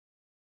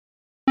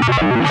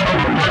Hey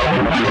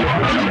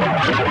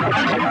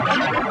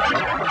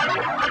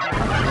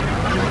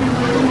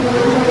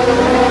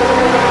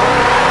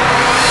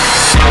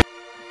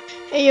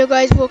yo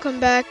guys, welcome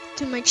back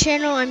to my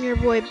channel. I'm your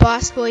boy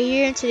Boss Boy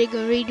here, and today we're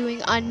going to be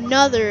doing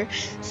another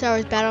Star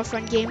Wars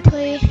Battlefront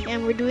gameplay,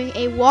 and we're doing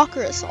a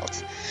Walker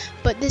Assault.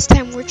 But this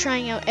time we're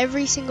trying out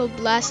every single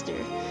blaster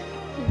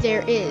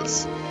there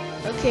is.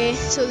 Okay,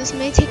 so this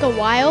may take a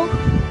while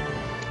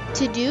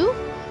to do,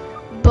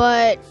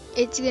 but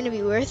it's going to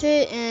be worth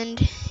it,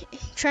 and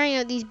trying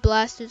out these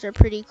blasters are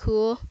pretty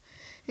cool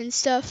and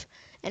stuff.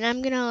 And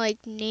I'm going to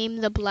like name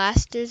the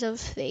blasters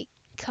as they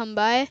come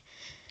by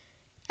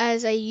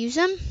as I use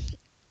them,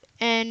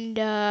 and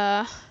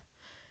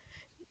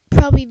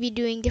probably be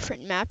doing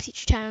different maps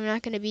each time. I'm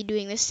not going to be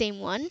doing the same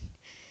one.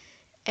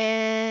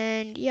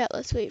 And yeah,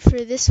 let's wait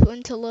for this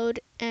one to load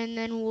and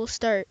then we'll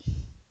start.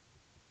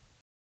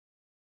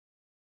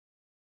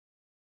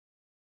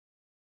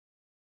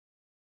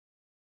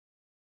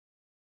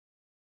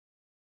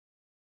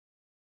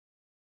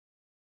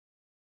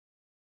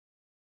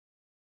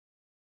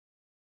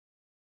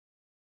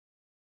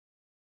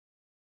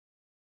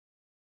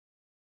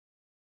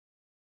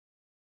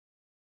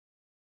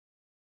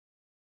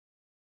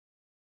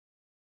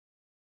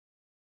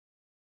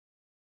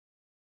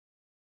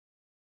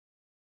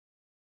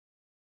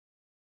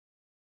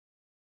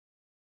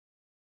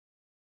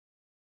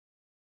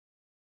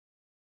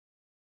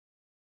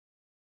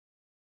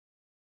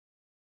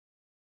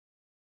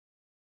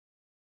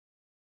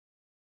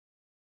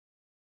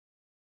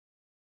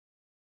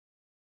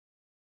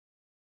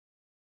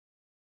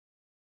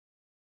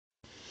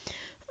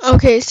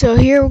 Okay, so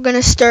here we're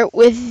gonna start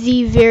with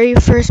the very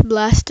first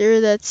blaster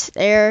that's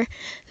there,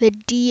 the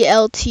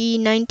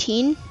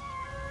DLT-19,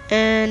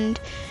 and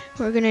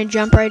we're gonna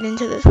jump right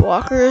into this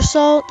Walker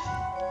Assault.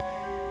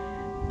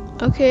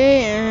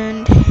 Okay,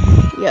 and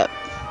yep,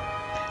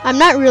 I'm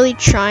not really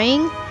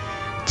trying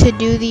to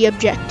do the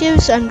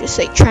objectives. I'm just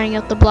like trying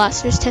out the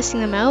blasters,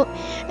 testing them out,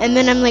 and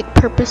then I'm like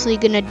purposely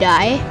gonna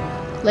die,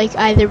 like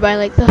either by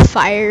like the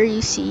fire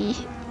you see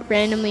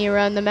randomly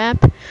around the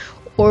map,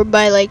 or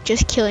by like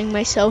just killing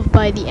myself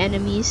by the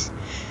enemies.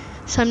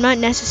 So I'm not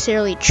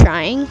necessarily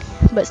trying,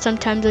 but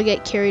sometimes I'll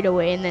get carried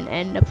away and then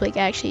end up like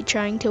actually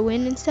trying to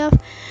win and stuff.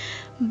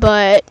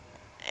 But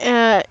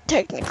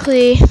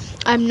technically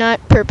I'm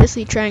not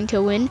purposely trying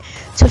to win,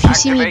 so if you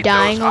see me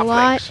dying a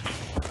lot,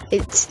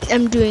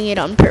 I'm doing it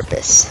on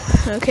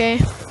purpose. Okay,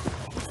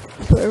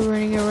 so we're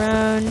running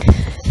around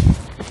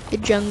the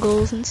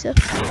jungles and stuff.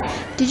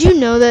 Did you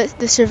know that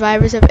the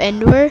Survivors of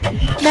Endor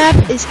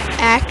map is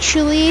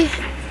actually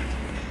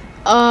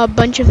a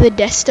bunch of the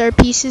Death Star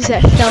pieces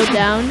that fell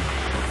down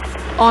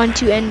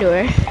onto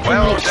Endor and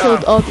like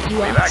killed all the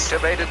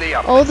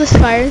Ewoks? All this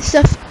fire and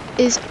stuff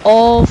is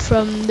all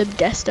from the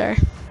Death Star.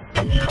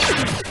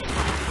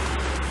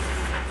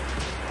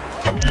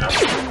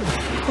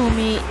 Oh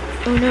mate,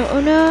 oh no, oh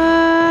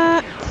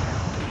no!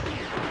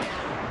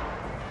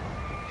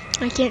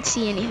 I can't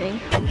see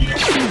anything.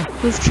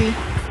 Roof tree.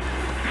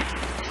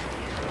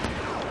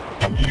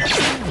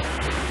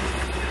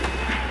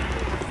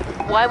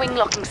 Y-wing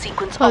locking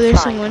sequence Oh, there's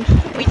offline.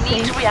 someone. We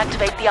need to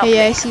reactivate the uplink. Hey,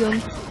 yeah, I see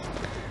him.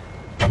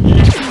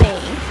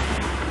 Dang.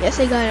 Yes,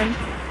 I got him.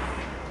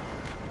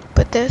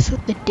 But that's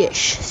with the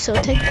dish, so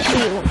technically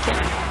it won't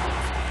count.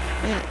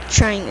 I'm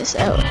trying this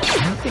out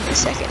in a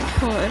second.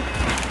 Hold on.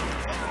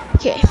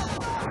 Okay.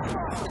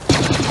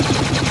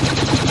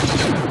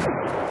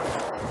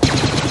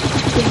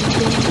 Bang,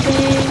 bang,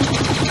 bang.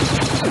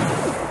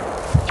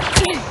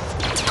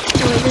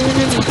 Oh, wait, there's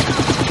an enemy.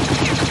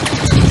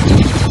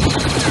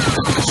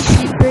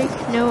 Street break?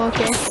 No,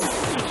 okay.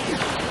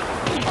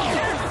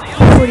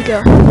 Where'd he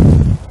go?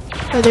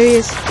 Oh, there he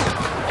is.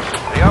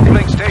 The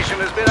uplink station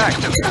has been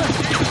activated.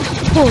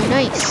 Oh,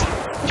 nice.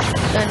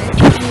 Done it.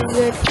 Pretty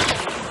good.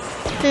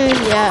 And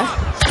yeah,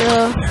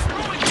 so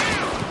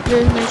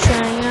there's my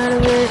trying out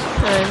of it.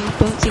 I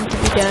don't seem to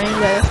be dying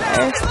by the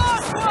fire.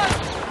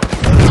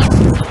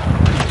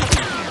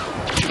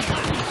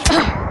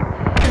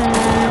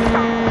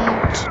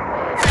 And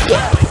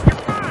yeah.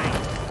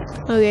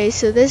 Okay,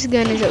 so this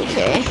gun is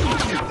okay.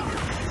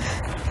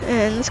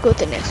 And let's go with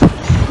the next one,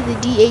 the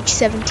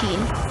DH-17.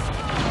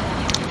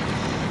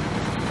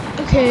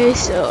 Okay,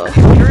 so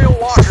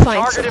let's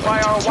find someone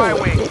to kill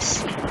with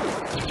this.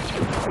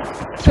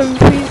 From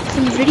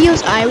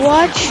videos I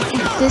watch,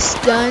 this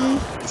gun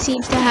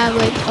seems to have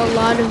like a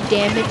lot of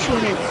damage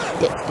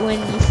when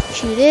you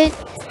shoot it.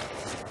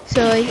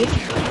 So like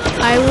if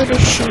I were to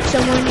shoot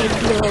someone, it'd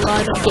deal a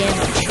lot of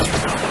damage.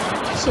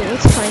 So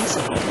let's find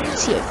someone and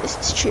see if this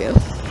is true.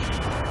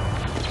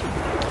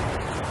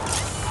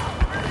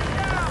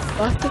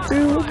 Walk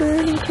through a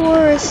burning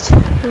forest.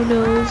 Who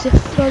knows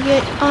if I'll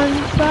get on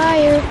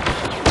fire?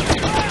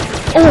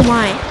 Oh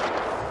my!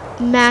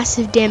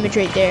 Massive damage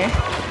right there.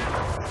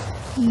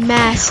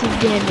 Massive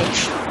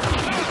damage.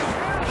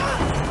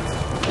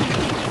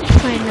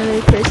 Find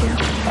another person.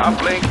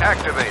 Uplink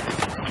activated.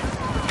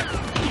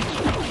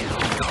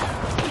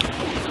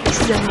 This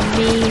is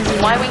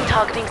amazing. Y-wing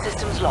targeting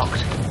systems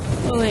locked.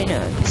 Oh wait, no,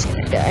 I'm just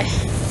gonna die.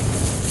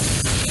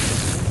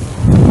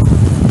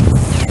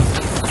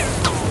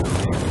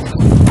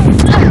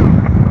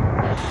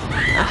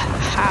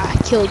 Aha,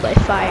 killed by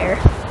fire.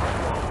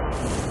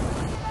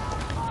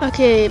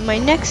 Okay, my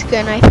next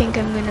gun I think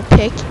I'm gonna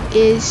pick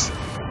is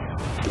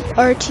the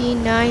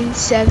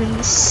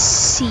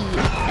RT97C.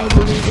 I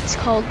believe it's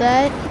called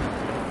that.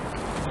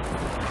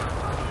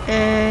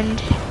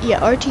 And yeah,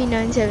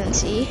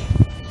 RT97C.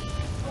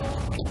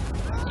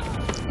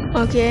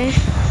 Okay,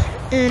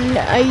 and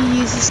I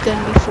used this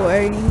gun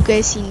before. You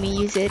guys seen me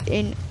use it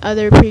in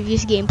other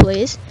previous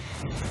gameplays.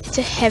 It's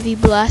a heavy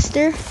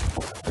blaster.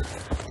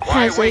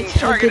 Has like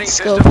a good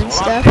scope and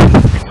stuff.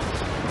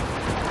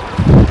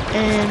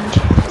 And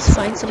let's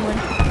find someone.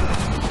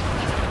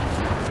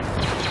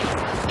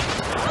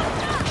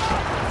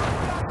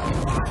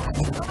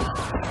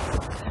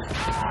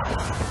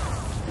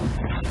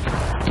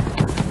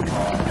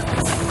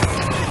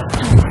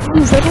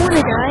 Ooh, I don't want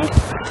to die.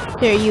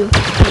 There, you.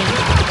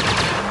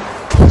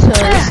 So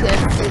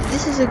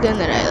this is a gun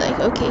that I like.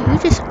 Okay, who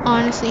just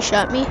honestly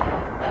shot me?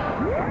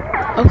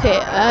 Okay,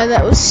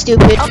 that was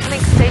stupid.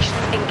 Uplink station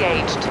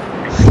engaged. I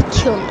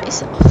killed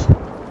myself.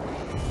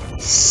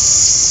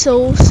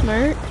 So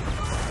smart.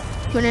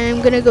 But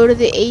I'm gonna go to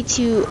the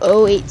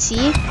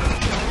A208C.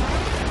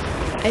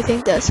 I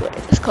think that's what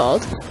it's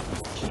called.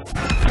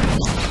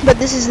 But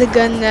this is the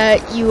gun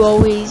that you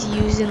always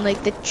use in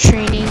like the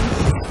training.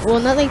 Well,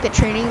 not like the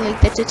training, like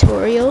the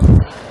tutorial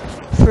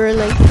for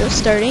like the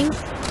starting.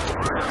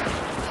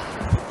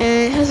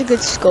 And it has a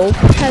good scope,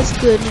 has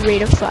good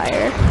rate of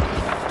fire,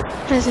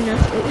 has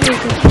enough, it has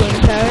good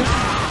cooling power,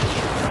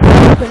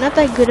 but not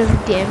that good of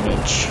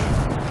damage.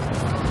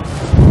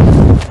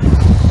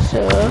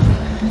 So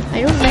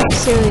I don't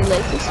necessarily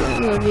like this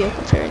little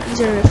vehicle turret.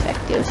 These are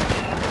effective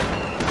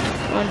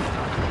on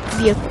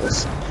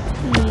vehicles.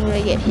 And then what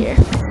I get here?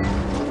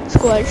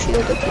 Squad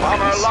shield.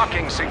 Bomber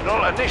locking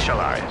signal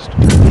initialized.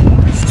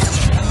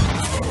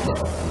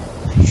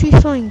 Why is she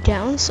falling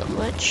down so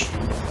much?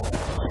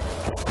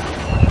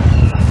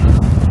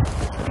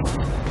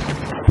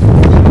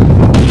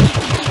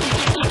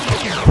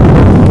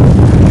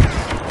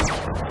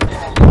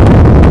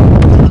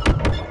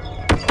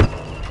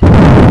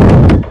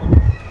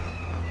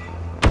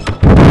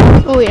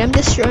 Oh wait, I'm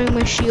destroying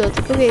my shield.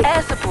 Okay.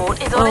 Air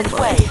support is on its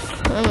way.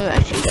 I'm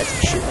actually got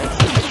to shoot my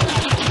shield.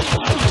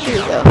 Here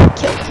we go.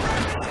 Kill.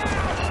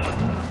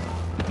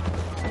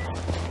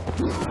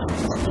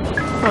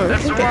 Oh,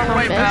 That's the wrong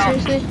way, pal.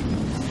 Seriously?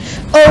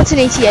 Oh, it's an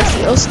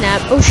ATST. Oh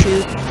snap. Oh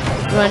shoot.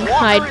 Run,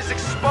 hide.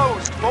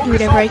 Do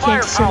whatever I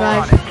can to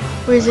survive.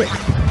 Where is it?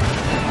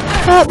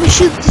 Oh, my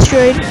shield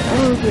destroyed.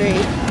 Oh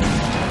great.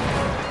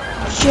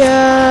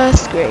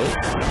 Just great.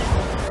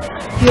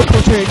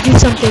 Vehicle turret, do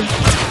something.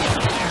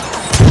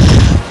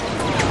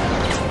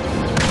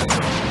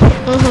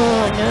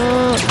 Oh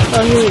no.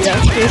 Oh, here we go.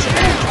 Here's it.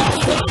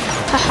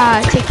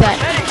 Haha, take that.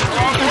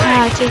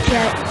 Haha, take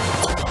that.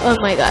 Oh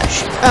my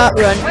gosh.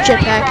 Run.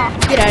 Jetpack.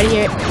 Get out of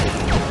here.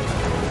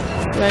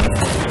 Run.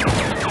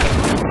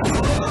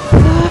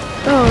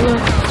 Oh,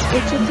 look.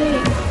 It's a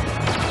thing.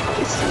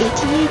 It's the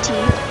AT-AT.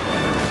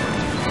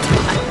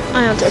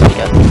 Ion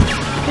torpedo.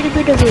 Get a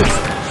bit of it.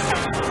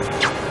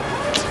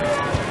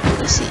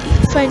 Let's see.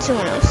 Find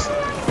someone else.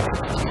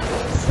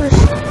 First.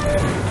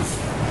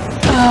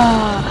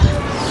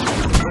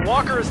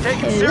 Walker is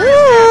taking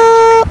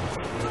serious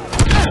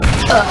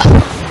Hello?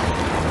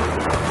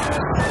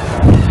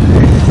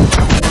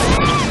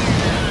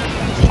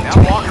 Now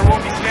Walker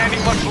won't be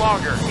standing much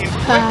longer.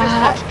 Inflict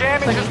as much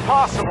damage as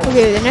possible.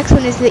 Okay, the next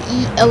one is the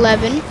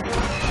E11.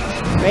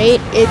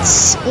 Right?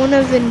 It's one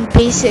of the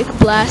basic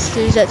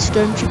blasters that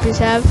stormtroopers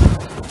have.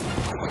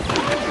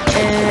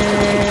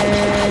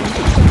 And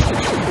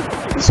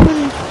this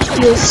one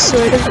deals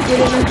sort of good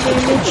enough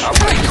damage.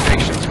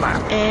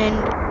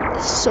 And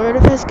sort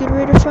of has good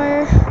rate of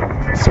fire,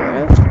 sort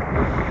of,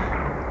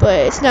 but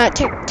it's not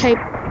typically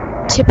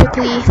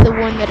the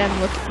one that I'm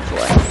looking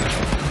for.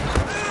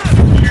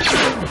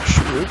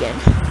 Shoot you again.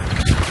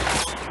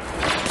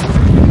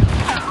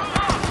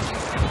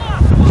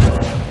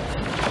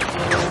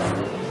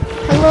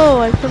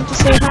 Hello, I've come to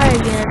say hi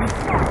again.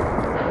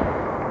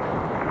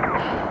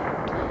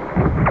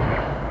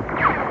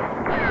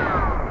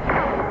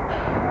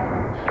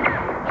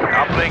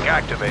 Uplink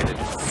activated.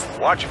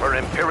 Watch for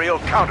Imperial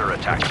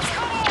counterattack.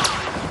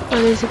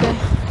 Oh, there's a guy.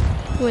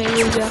 Wait, where'd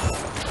he go?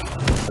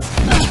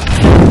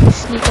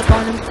 Sneak up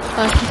on him. He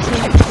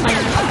can't find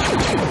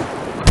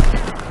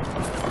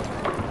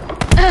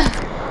me.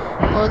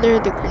 Well, there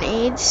are the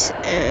grenades,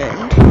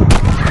 and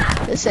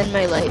this end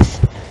my life.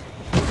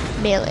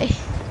 Melee.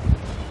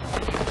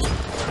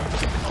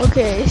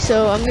 Okay,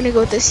 so I'm gonna go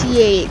with the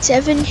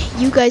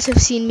CA-87. You guys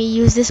have seen me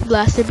use this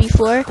blaster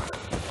before.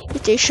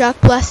 It's a shock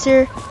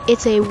blaster.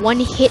 It's a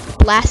one-hit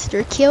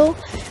blaster kill,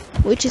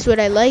 which is what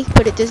I like,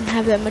 but it doesn't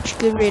have that much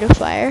good rate of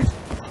fire.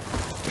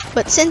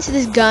 But since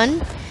this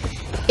gun,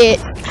 it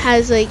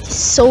has like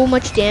so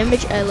much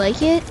damage, I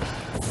like it.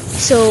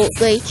 So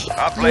like you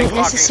don't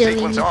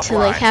necessarily need to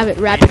like have it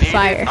rapid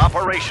fire,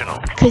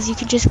 because you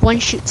can just one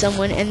shoot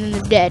someone and then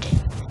they're dead.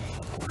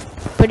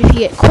 But if you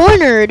get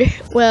cornered,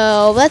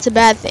 well, that's a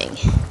bad thing.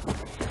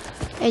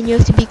 And you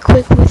have to be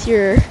quick with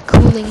your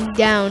cooling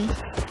down.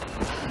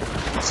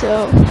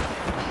 So,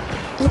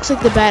 looks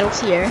like the battle's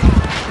here.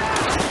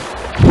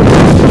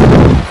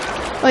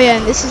 Oh yeah,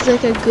 and this is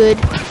like a good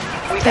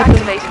type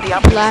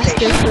of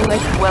blaster for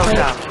like,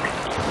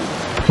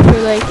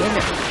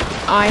 an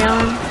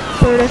ion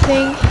sort of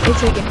thing.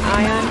 It's like an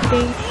ion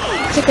thing.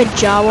 It's like a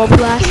Jawa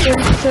blaster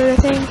sort of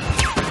thing.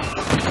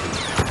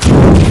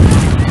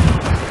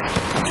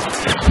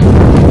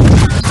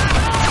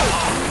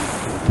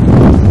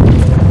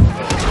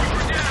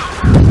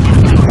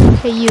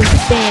 Hey you,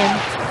 bam.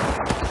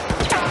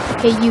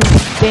 Hey you,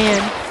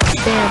 bam,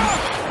 bam.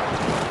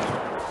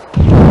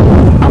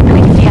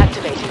 Uplink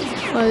deactivated.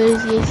 Oh,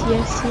 there's the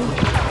ATSC.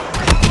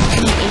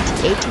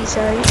 AT,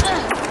 sorry.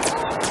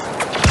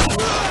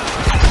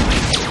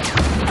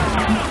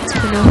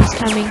 Oh no, he's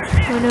coming.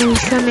 Oh no,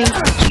 he's coming.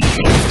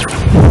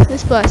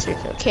 This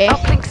blaster's okay.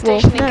 Uplink Well,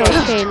 station not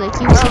engaged. okay, like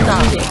he was Well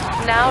done. using.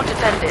 Now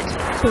defended.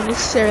 So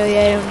necessarily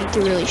I don't need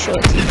to really show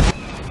it to you.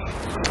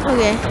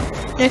 Okay,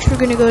 next we're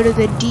gonna go to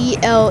the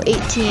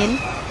DL-18.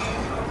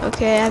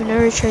 Okay, I've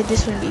never tried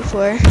this one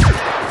before,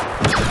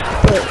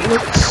 but it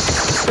looks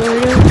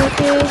sort of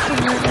okay.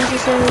 I'm not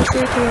necessarily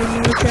sure because I've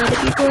never tried it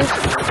before.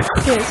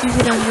 Okay, let's use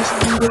it on this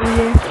dude over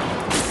here.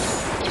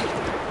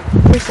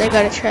 First I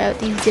gotta try out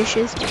these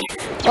dishes.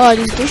 Oh,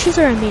 these dishes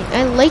are amazing.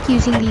 I like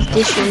using these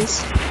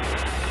dishes.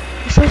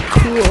 They're so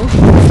cool.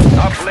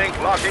 Uplink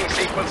locking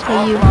sequence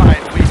Hey, you.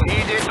 online. We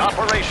need it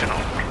operational.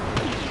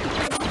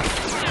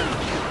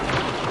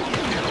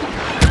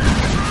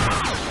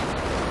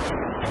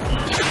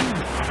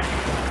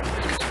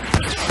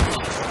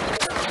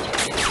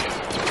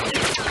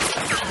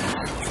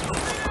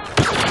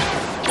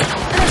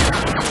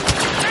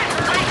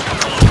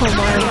 Come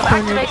on, I'm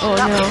cornered. Activating Oh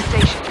no. uplink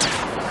station.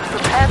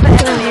 Prepare for Oh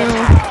enemy no.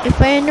 attack.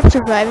 If I end up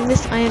surviving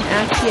this, I am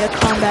actually a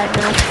combat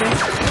master.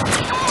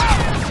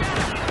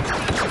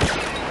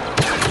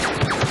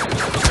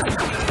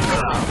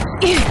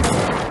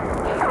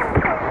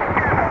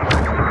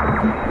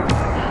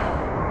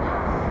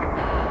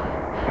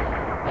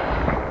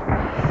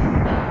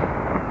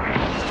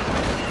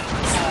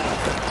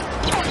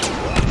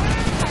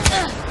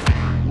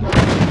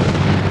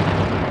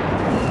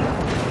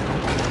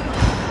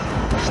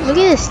 Look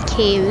at this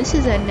cave. This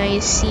is a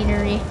nice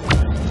scenery.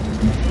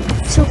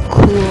 So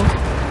cool.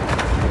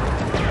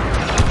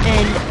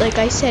 And like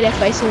I said,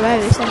 if I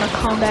survive this, I'm a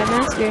combat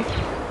master.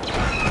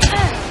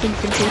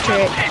 Infantry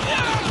turret.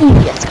 Ooh,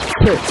 yes,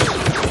 perfect.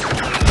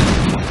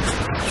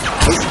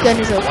 This gun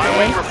is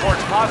Y-Wing okay.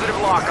 reports positive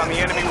lock on the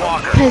enemy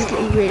walker. It has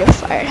good rate of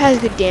fire. It has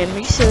good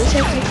damage. So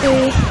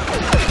technically,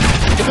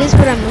 it is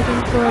what I'm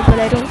looking for, but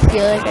I don't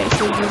feel like I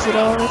should use it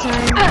all the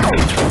time.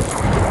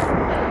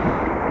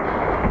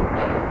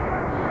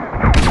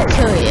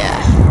 So yeah.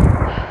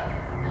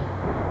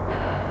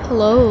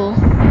 Hello.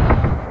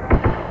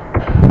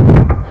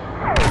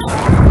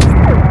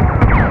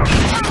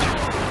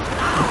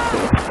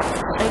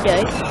 I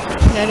died.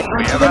 Now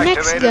on to the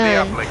next activated the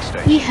gun. uplink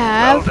station. We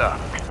have Well done.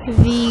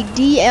 the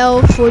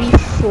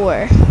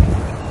DL-44.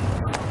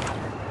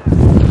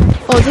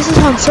 Oh, this is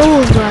Han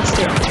Solo's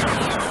blaster.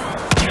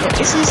 Yeah,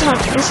 this is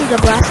the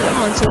blaster that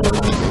Han Solo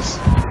uses.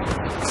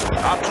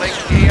 Uplink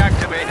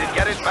deactivated.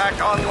 Get it back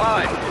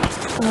online.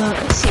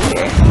 Let's see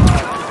here.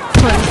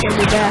 Come on, send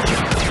me back.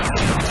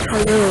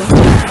 Hello.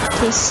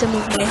 Taste some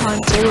of my Han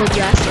Solo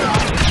blaster.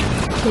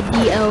 The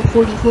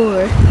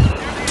DL-44.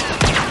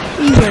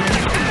 Where you running?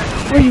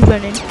 Where you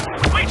running?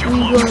 Where you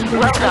going?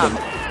 Well done.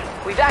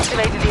 We've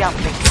activated the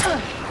uplink.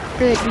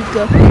 Where did you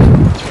go?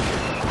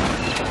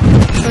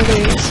 Oh, there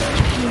he is.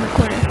 In the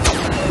corner. I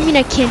mean,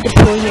 I can't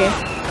deploy here.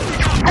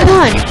 Come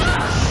on!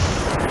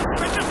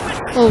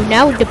 Oh,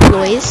 now it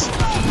deploys.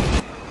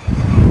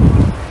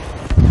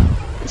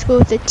 Let's go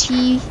with the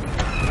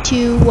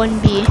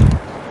T-21B.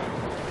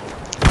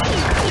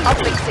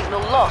 Uplink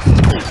signal lost.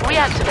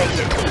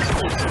 Reactivated.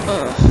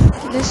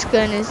 This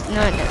gun is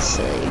not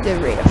necessarily a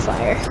good rate of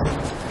fire.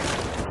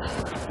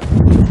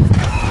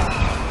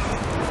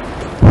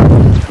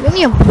 We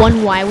only have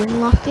one Y-Wing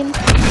locked in.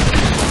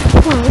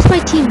 Come on, what's my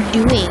team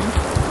doing?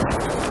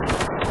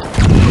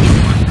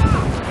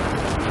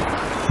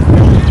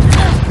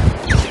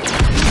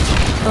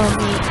 Oh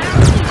me.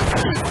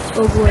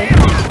 Oh boy.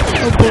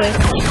 Oh boy.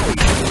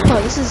 Oh,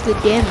 this is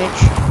good damage.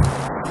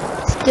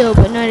 Still,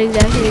 but not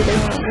exactly the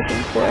one I'm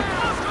looking for.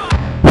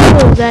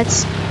 Oh,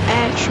 that's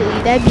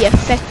actually, that'd be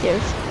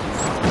effective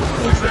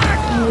if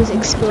he was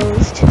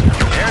exposed.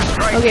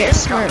 Airstrike Okay, a incoming.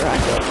 smart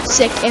rocket.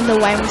 Sick, and the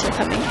Y-Wings are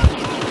coming.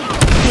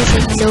 There's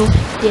like no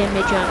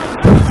damage on him.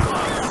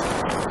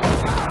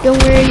 Don't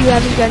worry, you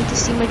haven't gotten to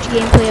see much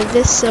gameplay of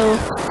this, so the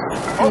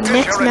Focus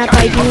next your map I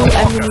attention do, on the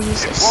I'm walker. gonna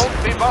use It this.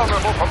 won't be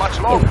vulnerable for much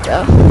Here we longer.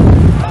 go.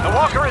 The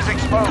walker is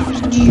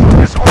exposed.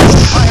 This open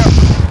fire.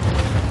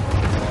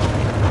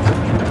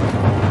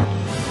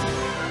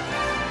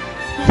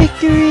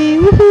 Victory!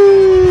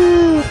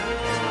 Woohoo!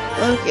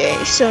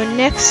 Okay, so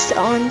next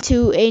on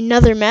to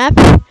another map.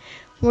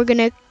 We're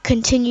gonna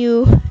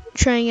continue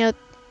trying out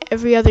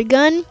every other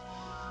gun,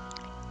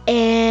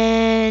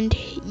 and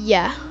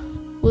yeah,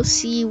 we'll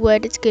see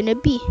what it's gonna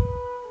be.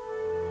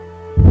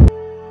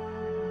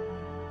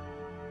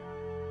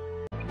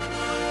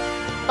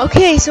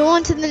 Okay, so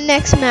on to the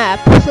next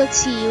map. Let's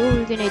see what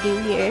we're gonna do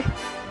here.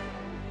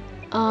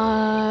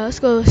 Let's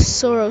go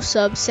Soro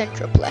Sub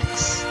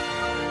Centroplex.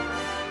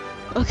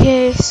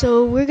 Okay,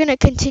 so we're gonna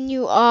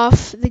continue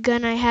off the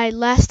gun I had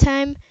last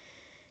time.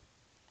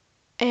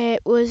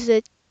 It was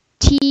the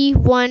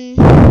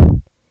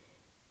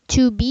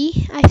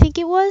T12B, I think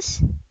it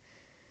was.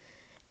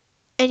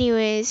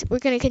 Anyways, we're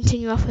gonna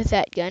continue off with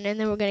that gun, and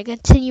then we're gonna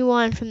continue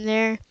on from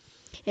there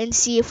and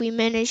see if we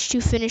manage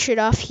to finish it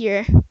off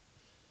here.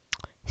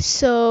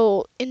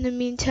 So in the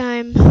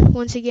meantime,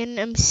 once again,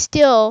 I'm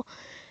still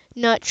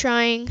not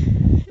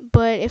trying,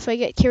 but if I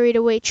get carried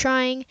away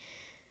trying,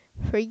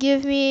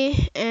 forgive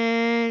me,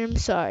 and I'm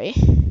sorry.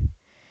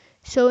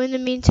 So in the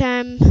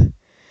meantime,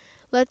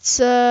 let's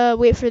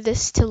wait for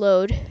this to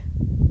load.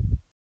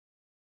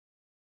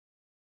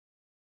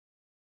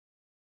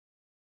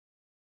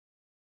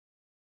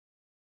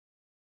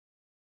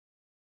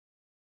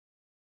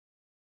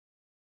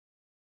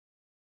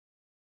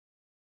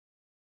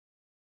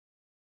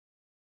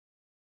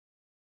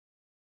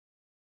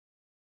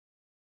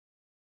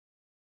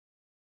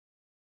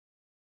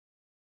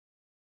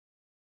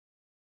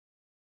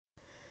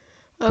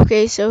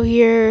 Okay, so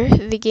here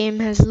the game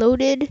has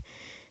loaded,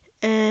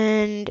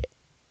 and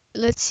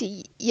let's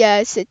see.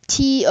 Yeah, it's a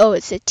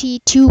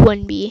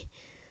T21B.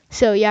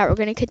 So yeah, we're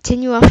gonna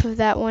continue off of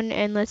that one,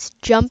 and let's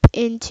jump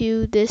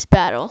into this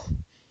battle.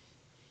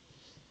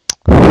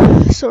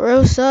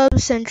 Soro Sub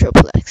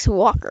Centroplex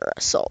Walker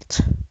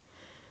Assault.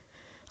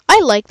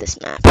 I like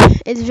this map.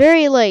 It's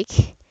very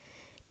like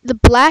the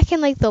black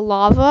and like the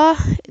lava.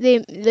 They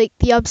like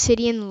the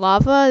obsidian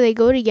lava. They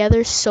go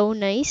together so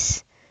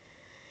nice.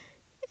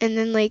 And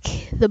then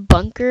like the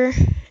bunker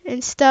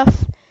and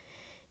stuff.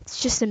 It's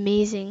just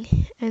amazing.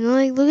 And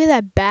like look at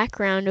that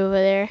background over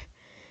there.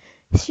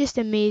 It's just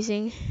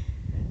amazing.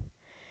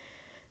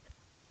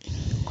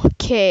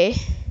 Okay,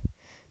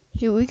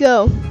 here we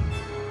go.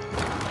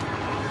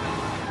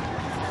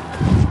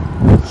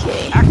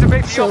 Okay,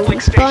 so we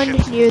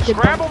spawned near the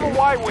bunker,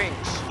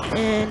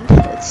 and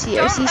let's see,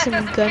 I see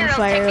some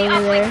gunfire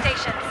over there,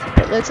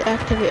 but let's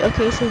activate.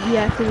 Okay, so he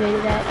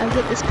activated that. I'll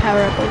get this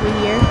power up over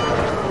here,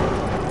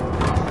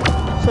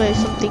 so I have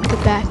something to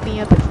back me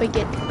up if I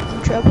get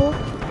in trouble.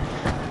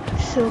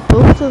 So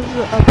both of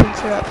the uppers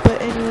are up,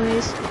 but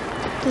anyways,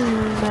 doesn't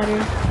really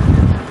matter.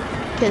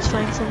 Okay, let's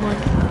find someone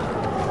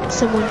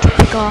to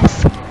pick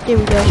off. There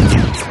we go.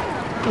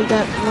 We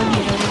got one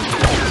hit on him.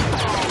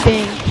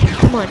 Bang.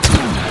 Come on.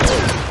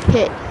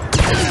 Hit.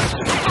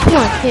 Come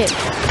on, hit.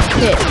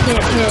 Hit.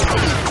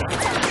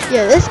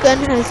 Yeah, this gun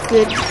has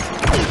good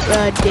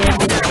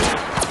damage.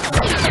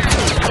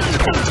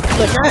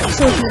 But not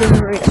so good of a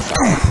rate of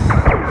fire.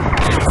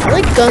 I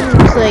like guns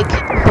with like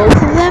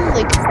both of them,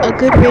 like a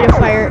good rate of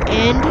fire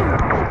and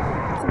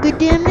good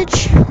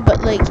damage.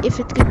 But like if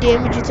it's good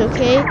damage, it's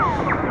okay.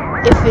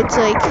 If it's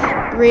like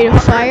rate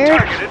of fire,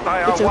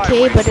 it's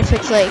okay, but if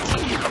it's like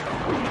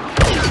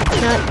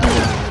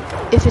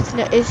it's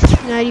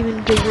not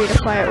even good rate of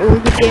fire or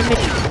good damage,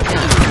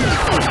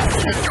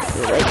 I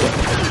like it.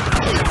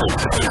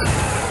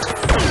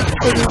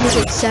 It gives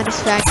like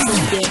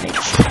satisfactory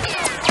damage.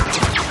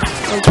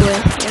 Oh boy,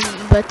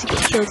 I'm about to get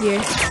killed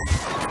here.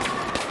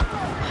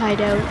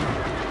 Hide out.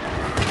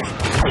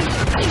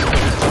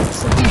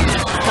 Some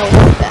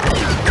health back.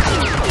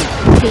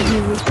 Okay, he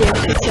was there.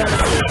 Good shot.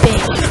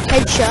 Bang.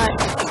 Headshot.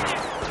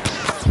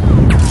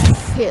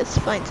 Okay, let's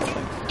find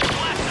someone.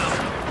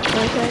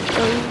 Okay,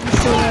 oh, we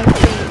still have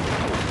pain.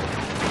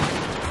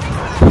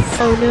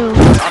 Oh no.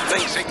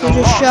 There's a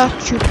shock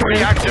trooper in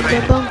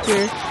the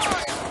bunker.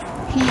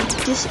 He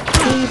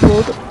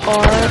disabled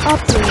our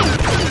uplink.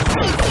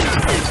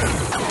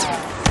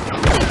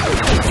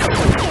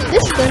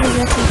 This gun is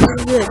actually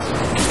pretty good.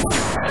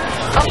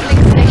 Uplink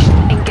station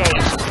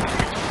engaged.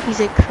 He's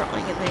like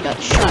crawling and then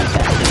got shot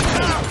back.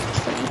 It's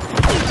funny.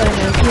 Oh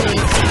no,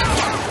 grenades.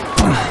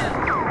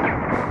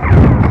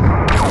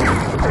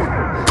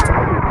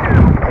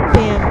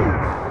 Bam.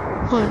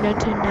 Oh, not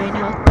to 9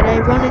 health, but I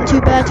run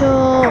into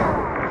battle.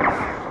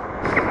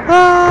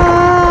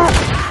 Ah!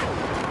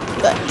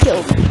 Got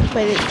killed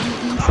by the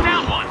EE3.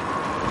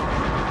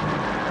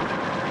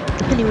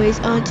 Anyways,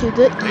 on to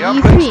the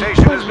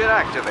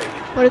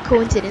EE3. What a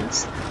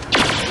coincidence.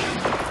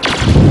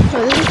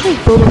 Oh, this is like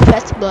Boba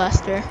Fett's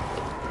blaster.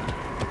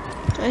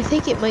 I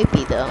think it might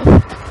be though.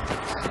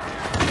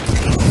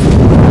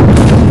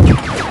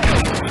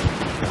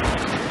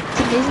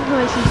 It's amazing how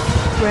I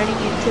keep running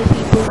into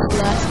people's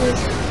blasters.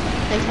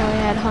 Like how I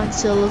had Han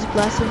Solo's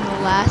blaster in the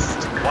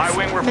last map,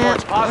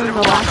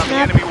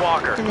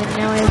 and then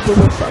now I have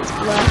Boba Fett's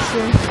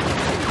blaster.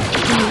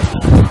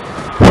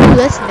 Ooh,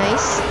 that's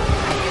nice.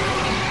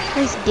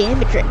 Nice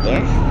damage right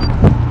there.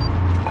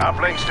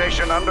 Uplink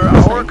station under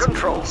our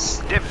control.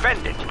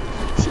 Defend it.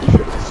 See if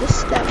it was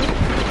just that one.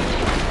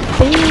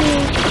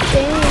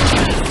 Dang.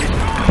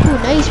 Ooh,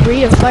 nice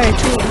rate of fire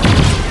too.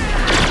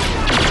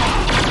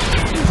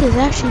 This is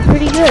actually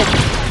pretty good.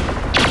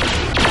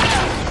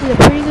 This is a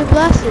pretty good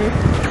blaster.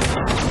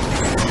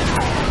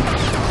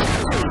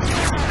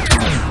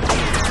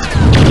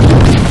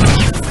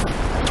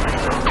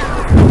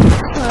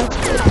 Oh, that's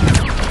good.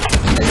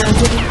 And I'm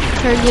getting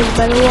targeted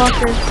by the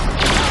walker.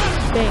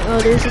 Dang, oh,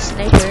 there's a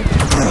sniper.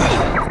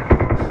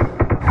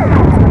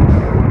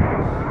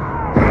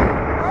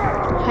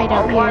 Hide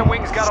out Our here.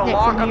 Y-Wing's got a Snipe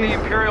lock from on the here.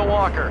 Imperial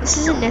Walker. This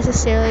isn't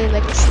necessarily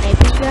like a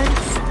sniping gun.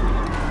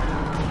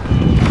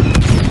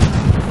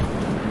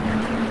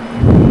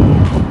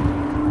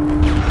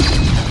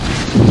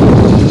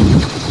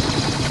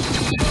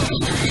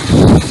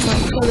 Come on,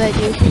 kill that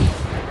dude.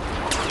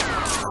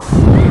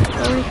 I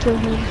wanna kill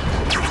him.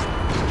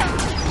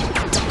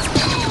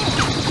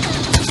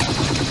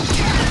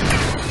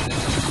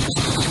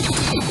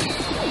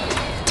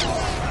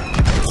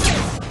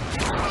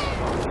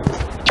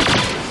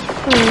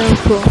 Oh, that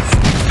was cool.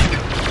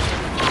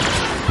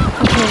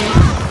 Okay,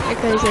 that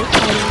guy's like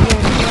hiding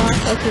behind the rock.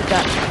 Okay,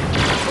 got him.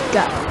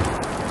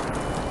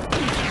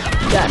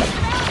 Got him.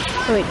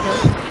 Oh wait, no.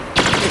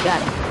 We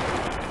got him.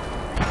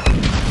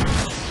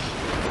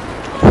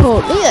 Oh,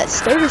 look at that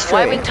Star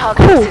Destroyer. Y-Wing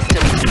target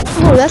systems.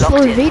 Oh, that's locked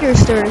Lord in. Vader's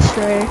Star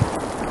Destroyer.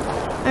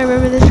 I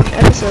remember this from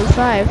episode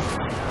 5.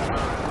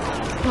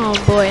 Oh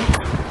boy.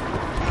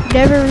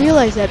 Never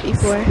realized that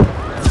before.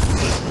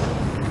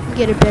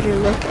 Get a better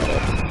look at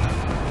it.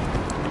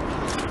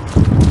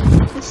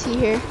 Let's see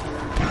here.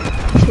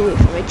 Let's wait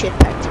for my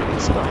jetpack to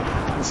respawn.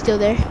 It's still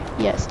there?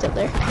 Yeah, it's still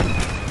there.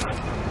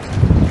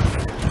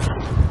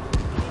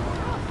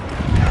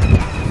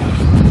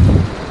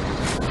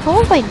 How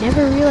have I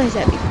never realized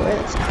that before?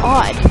 That's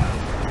odd.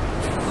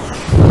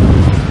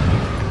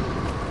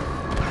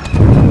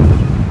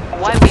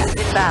 Y-Wing's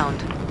inbound.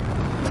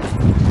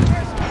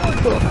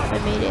 Cool, I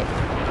made it.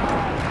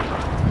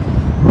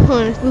 Oh,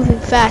 and it's moving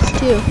fast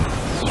too.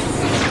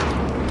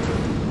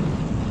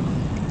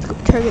 Let's go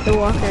target the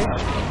walker.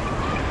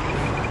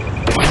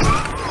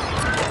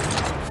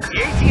 The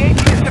AT-AT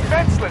is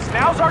defenseless.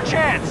 Now's our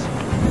chance.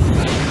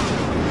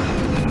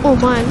 Oh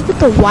my, look at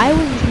the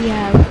Y-Wings we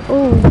have.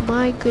 Oh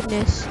my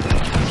goodness.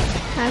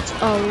 That's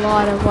a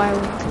lot of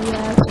Y-Wings we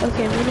have.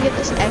 Okay, I'm gonna get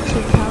this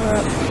X-Wing power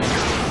up.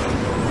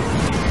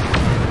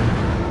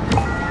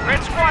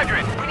 Red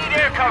Squadron, we need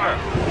air cover.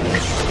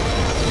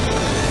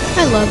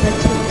 I love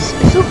X-Wings.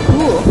 They're so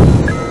cool.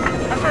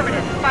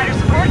 Affirmative. Fighter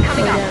support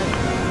coming Go up. down.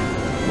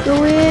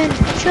 Go in,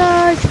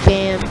 charge,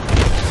 bam.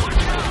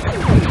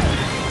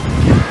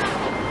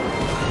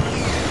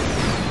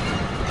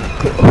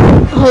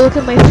 Oh, look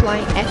at my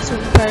flying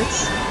X-Wing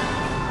parts.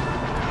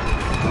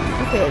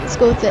 Okay, let's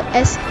go with the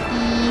SE.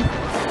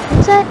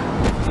 What's that?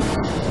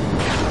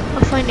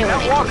 I'll find out That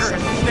when I walker do has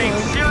something. sustained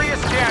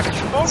serious damage.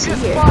 Focus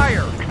here.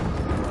 fire.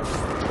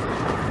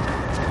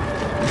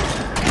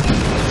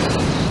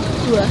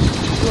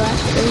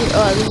 Blast over.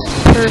 Oh, this is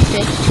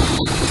perfect.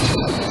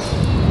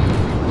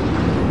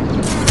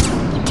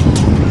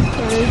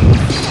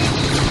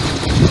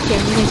 Okay,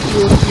 I'm gonna do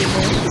a few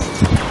more.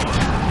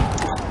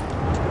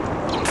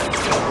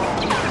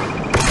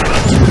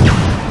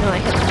 No, I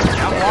haven't.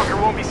 That walker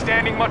won't be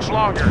standing much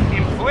longer.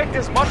 Inflict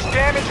as much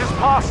damage as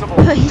possible.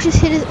 He just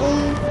hit his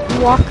own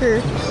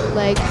walker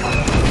leg.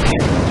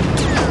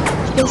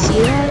 Did you guys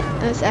see that?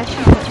 That's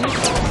actually funny.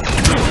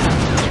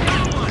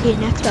 Okay,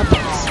 next up.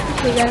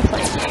 We gotta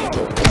find something to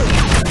do with this.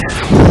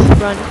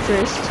 Run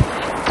first.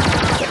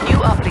 New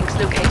uplinks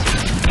located.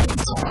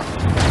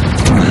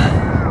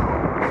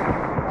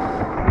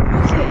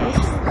 Okay.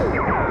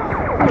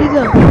 Where'd he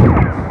go?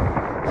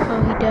 Oh,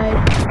 he died.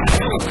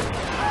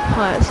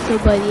 Oh, I was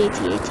killed by the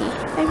AT-AT.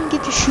 I didn't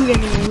get to shoot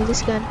anyone with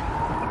this gun.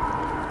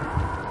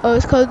 Oh,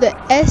 it's called the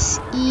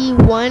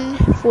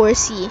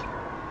SE-14C.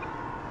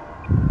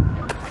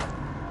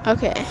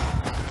 Okay.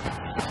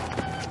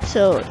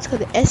 So, it's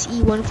called the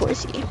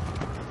SE-14C.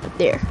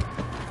 There.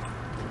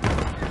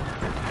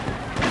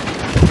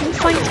 Let me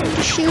find something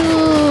to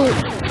shoot!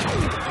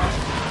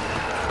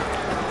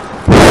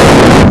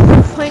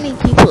 Finding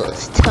people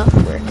is tough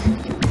work.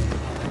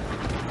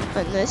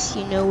 Unless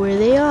you know where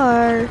they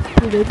are.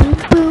 Boom, boom,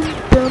 boom,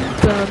 boom,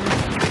 boom.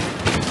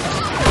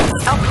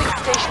 Uplink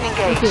station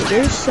engaged. Okay,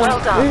 there's some. Well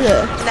done. There's a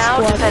Now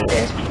squad defend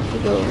there. it. We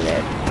go over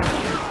there.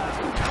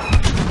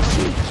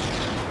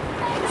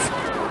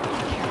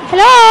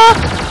 Hello.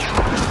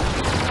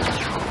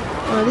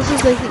 Oh, this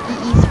is like the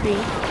EE3.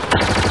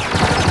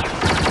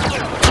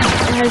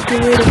 It has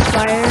good rate of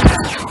fire,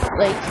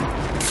 like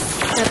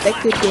not that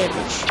good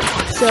damage.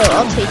 So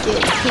I'll take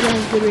it because it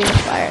has good rate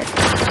of fire.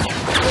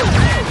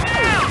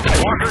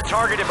 Walker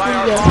targeted by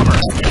our There you go. bomber.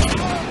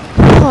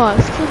 Oh, I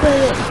was killed by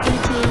the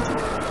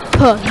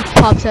AT-AT. Oh, he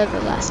pops out at the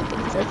last second.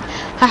 He's like,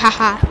 ha ha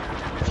ha.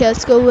 Okay,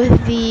 let's go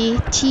with the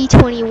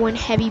T-21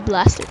 Heavy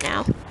Blaster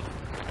now.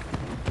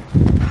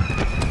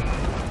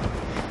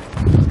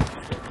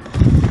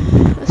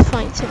 Let's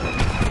find someone.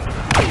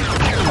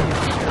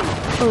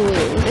 Oh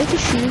wait, was I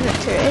just shooting that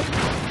turret?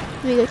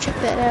 Let me go check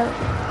that out.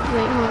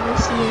 Wait, hold on,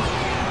 let's see here.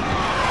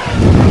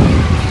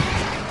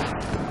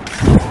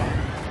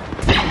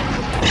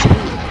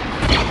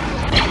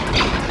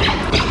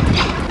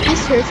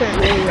 turrets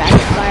aren't really rapid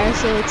fire,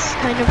 so it's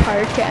kind of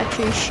hard to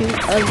actually shoot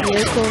a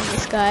vehicle in the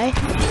sky,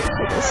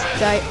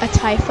 like a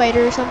TIE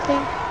fighter or something.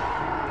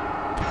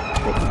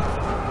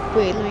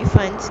 Wait, let me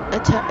find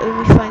bam.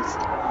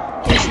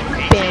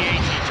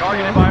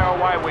 Targeted by our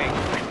Y-wing.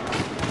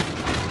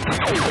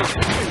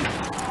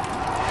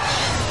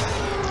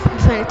 Let me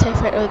find a TIE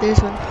fighter. Oh,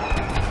 there's one.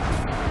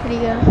 Where'd he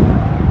go?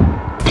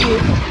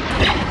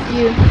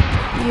 You.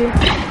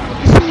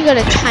 This one you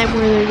gotta time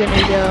where they're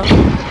gonna go.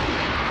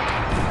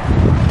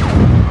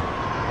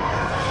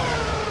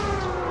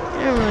 I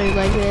don't really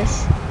like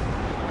this.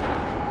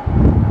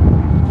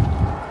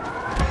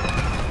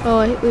 Oh,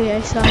 wait,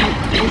 I saw him.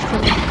 He's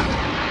coming.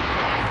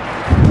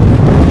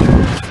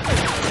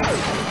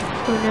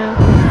 Oh no.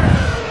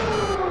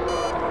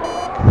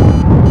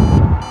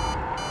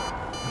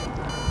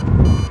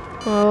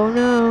 Oh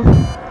no.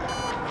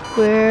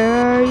 Where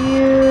are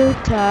you,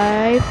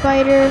 TIE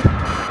fighter?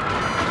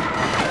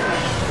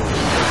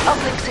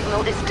 Uplink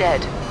signal is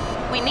dead.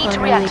 We need to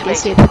No, they reactivate it.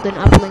 disabled an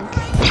uplink.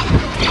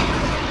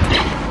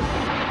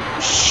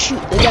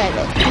 Shoot the guy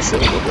that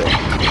disabled it.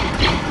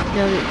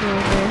 No.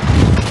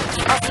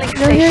 Uplink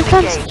No, here it station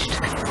comes. engaged.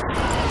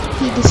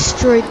 He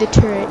destroyed the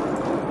turret.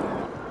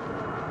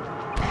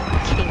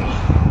 Kidding me.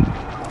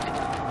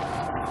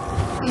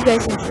 You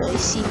guys didn't really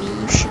see me.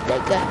 You shoot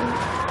that gun.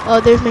 Oh,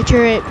 there's my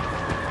turret.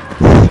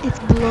 It's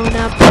blown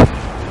up.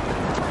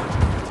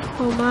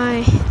 Oh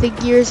my. The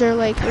gears are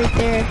like right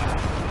there.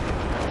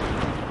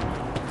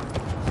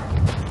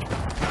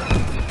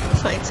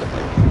 Find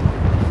someone.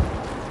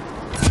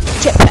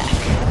 Jetpack.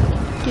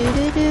 Do.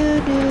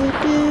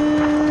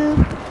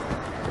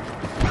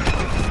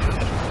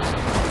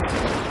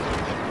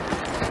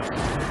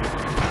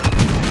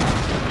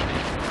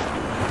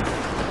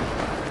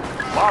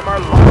 Bomber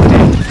locked in.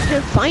 I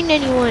can't find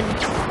anyone.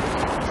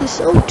 This is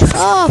so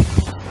tough.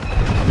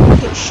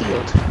 Okay,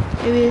 shield.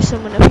 Maybe there's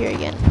someone up here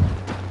again.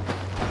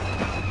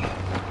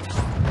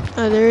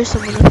 Oh, there is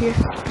someone up here.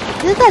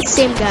 Is it that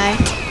same guy?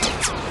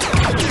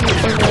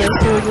 Or no,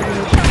 throw a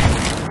grenade.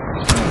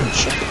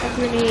 Check a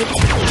grenade.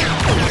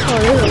 Oh,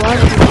 there's a lot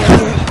of people up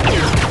here.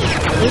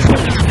 This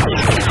one?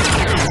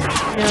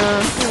 No.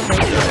 Oh my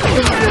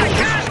god.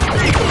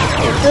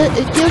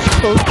 It deals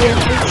close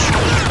damage.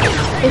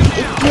 It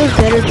deals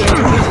better damage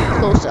if you're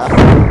close up.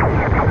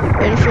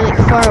 But if you're like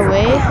far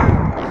away,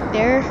 like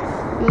there,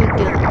 you won't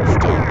deal much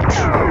damage.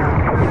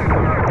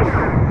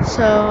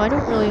 So I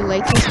don't really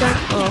like this gun.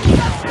 Oh.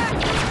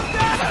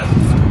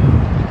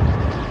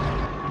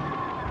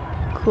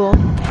 Cool.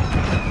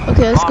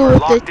 Okay, let's go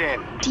with the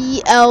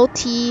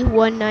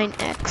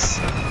DLT-19X.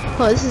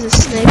 Oh, this is a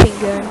sniping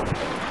gun.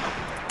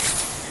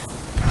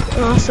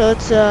 Also,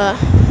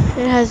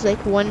 it has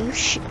like one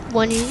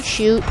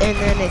shoot, and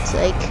then it's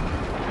like,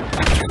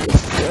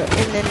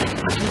 and then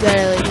you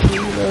gotta like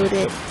reload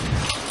it.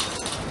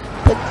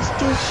 But this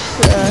dude's,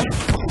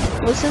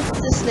 well, since it's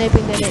a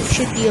sniping gun, it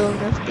should deal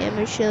enough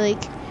damage to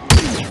like,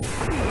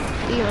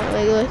 you know,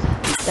 like look,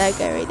 that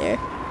guy right there.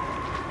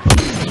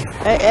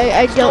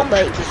 I dealt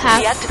like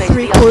half,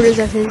 3/4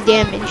 of his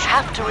damage.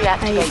 Have to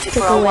reactivate I it took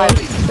for our away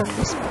Y-wing. from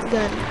this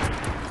gun.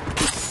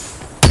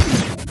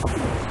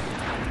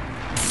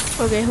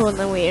 Okay, hold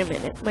on, wait a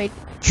minute. My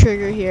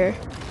trigger here,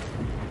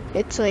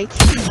 it's like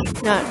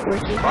not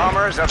working.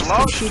 Bombers have Keep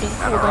launched shooting. and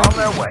Hold are on. on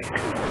their way.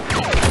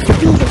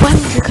 No, the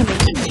weapons are coming.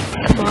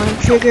 Come on,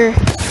 trigger.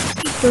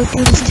 Don't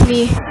do this to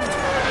me.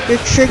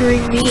 You're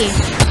triggering me.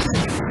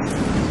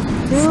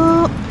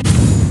 No.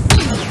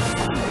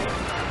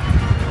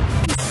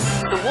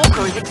 The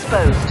walker is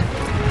exposed.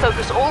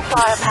 Focus all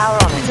firepower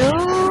on it.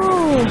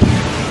 No.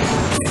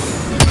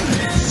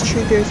 This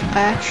trigger's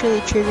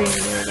actually triggering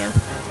me right now.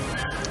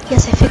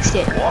 Yes, I fixed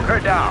it. Walker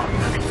down.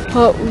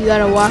 Oh, we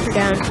got a walker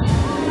down.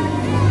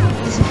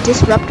 This is a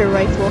disruptor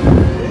rifle.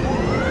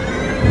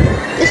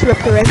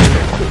 Disruptor rifle is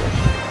cool.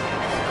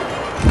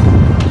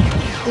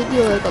 They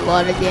deal like a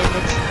lot of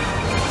damage.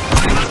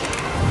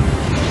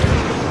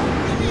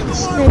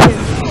 Snipe him.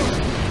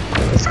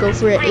 Let's go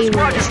for an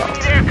A1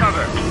 assault. Air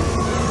cover.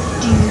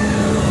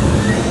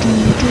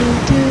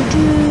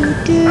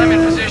 I'm in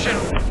position.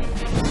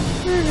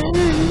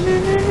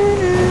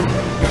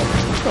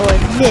 Oh, I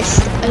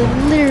missed. I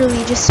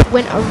literally just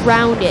went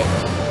around it.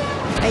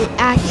 I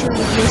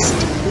actually missed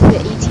with the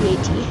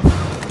AT-AT.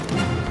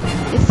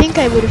 I think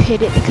I would have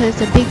hit it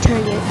because it's a big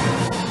target.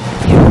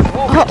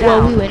 Oh,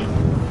 well, we win.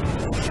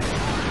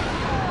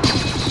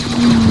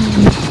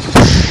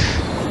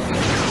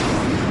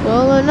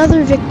 Well,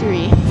 another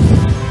victory.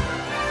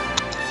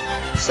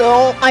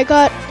 So, I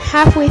got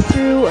halfway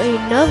through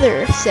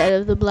another set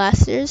of the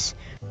blasters.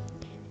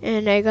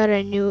 And I got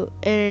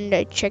and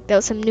I checked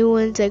out some new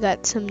ones. I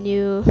got some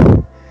new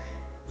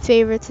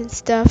favorites and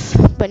stuff,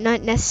 but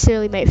not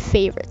necessarily my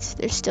favorites.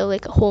 There's still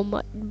like a whole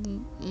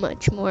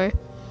much more.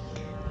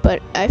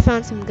 But I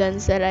found some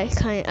guns that I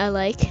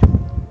like.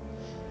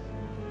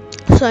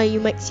 So you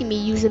might see me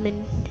use them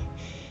in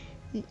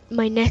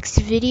my next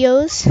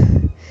videos.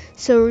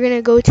 So we're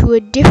gonna go to a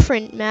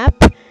different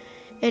map,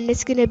 and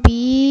it's gonna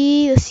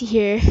be, let's see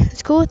here.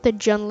 Let's go with the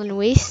Jundland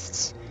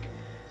Wastes.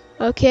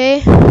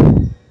 Okay.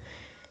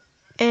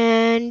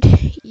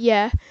 And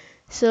yeah,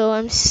 so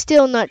I'm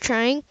still not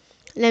trying,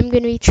 and I'm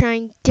going to be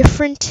trying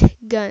different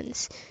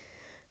guns.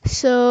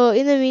 So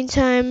in the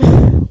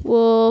meantime,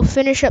 we'll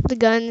finish up the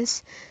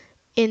guns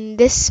in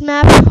this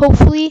map,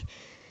 hopefully,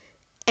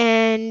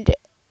 and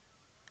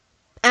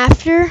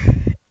after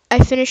I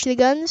finish the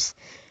guns,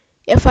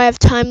 if I have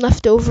time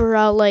left over,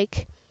 I'll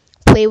like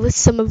play with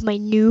some of my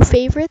new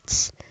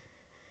favorites.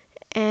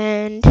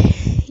 And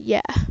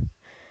yeah,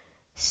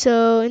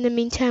 so in the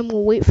meantime,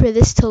 we'll wait for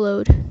this to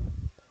load.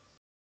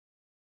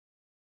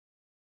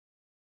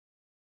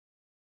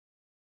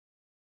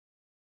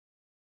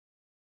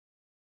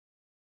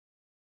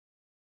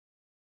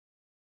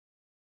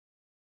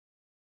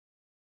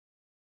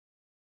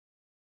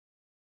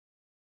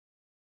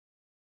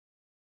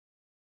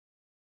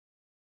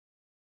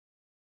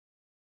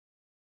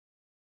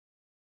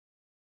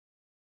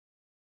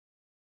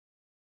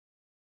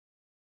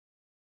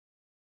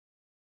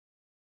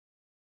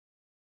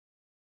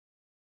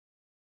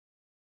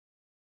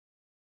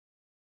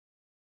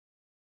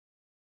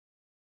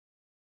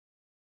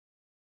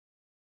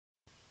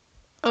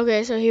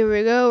 Okay, so here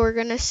we go. We're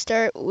gonna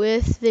start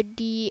with the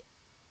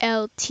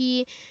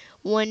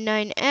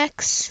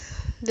DLT-19X,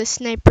 the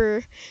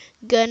sniper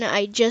gun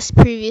I just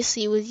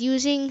previously was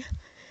using.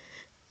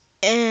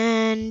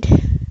 And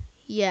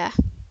yeah.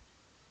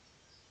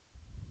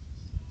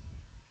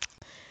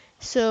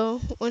 So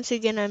once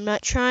again, I'm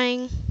not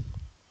trying.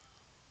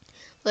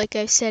 Like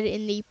I said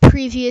in the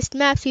previous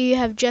maps you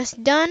have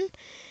just done.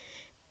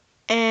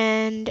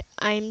 And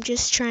I'm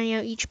just trying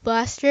out each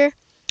blaster.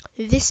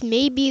 This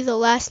may be the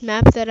last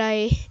map that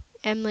I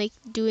am like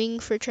doing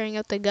for trying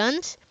out the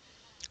guns.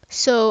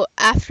 So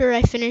after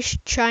I finish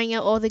trying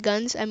out all the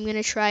guns, I'm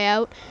gonna try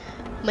out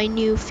my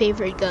new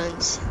favorite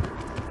guns.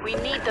 We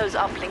need those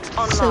uplinks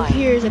online. So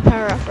here's a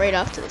power off right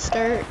off to the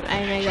start,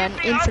 and I got an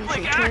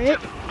infantry turret.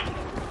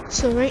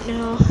 So right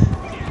now,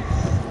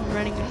 I'm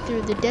running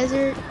through the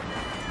desert.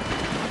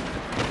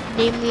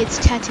 Namely, it's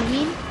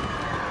Tatooine,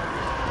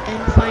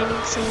 and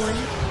finding someone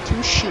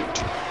to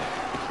shoot.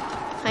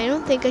 I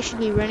don't think I should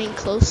be running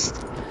close,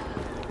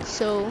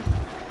 so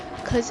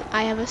because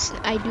I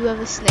do have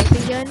a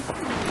sniping gun,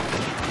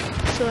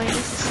 so I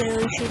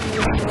necessarily shouldn't be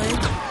running away.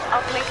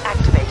 Uplink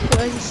activated. So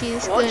as you see,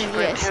 this Watch gun,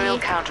 for yeah, Imperial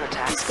see,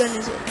 counterattack. this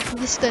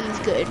gun is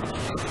good.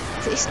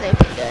 It's a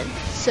sniping gun.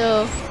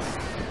 So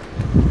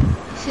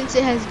since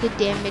it has good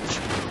damage,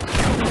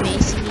 you may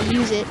see me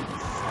use it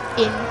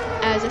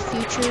as a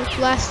future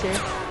blaster.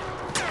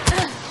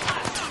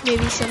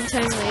 Maybe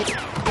sometime later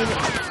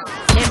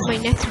in my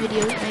next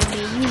video, I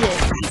may use it.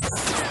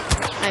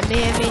 I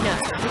may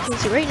not,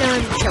 because right now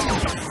I'm in trouble.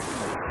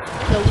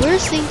 The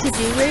worst thing to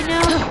do right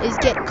now is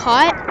get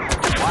caught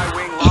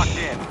Y-wing locked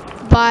in.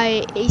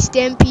 by a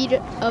stampede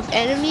of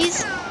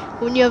enemies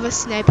when you have a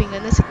sniping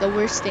gun. That's like the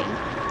worst thing.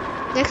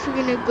 Next, we're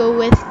gonna go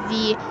with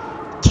the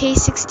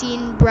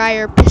K16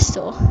 Briar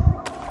pistol.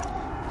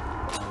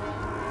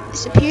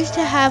 This appears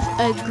to have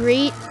a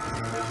great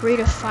rate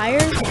of fire,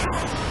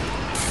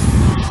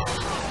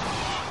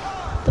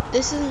 but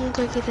this doesn't look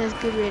like it has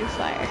good rate of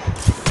fire.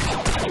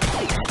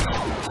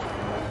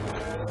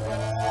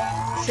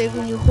 So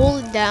when you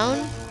hold it down,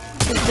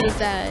 it does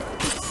that.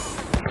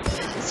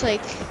 It's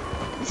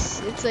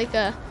like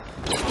a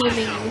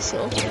homing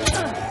missile.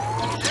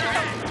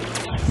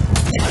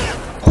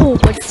 Oh,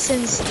 but it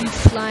sends you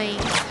flying.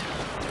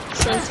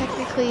 So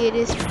technically it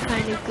is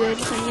kind of good.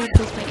 I'm gonna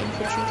place my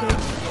infantry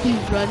turret. He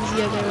runs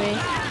the other way.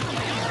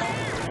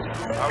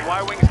 Our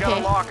Y-wing's got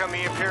Okay. a lock on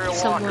the Imperial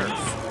Someone,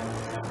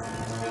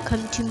 walker.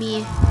 come to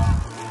me.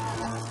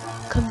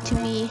 Come to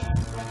me.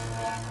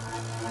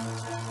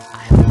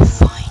 I will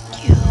find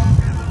you.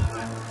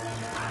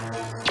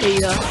 There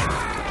you go.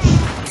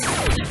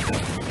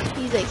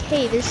 He's like,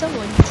 hey, there's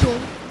someone.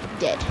 Boom,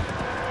 dead.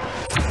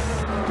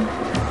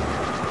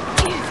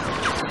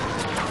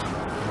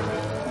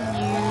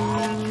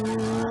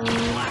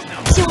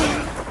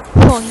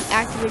 Oh, he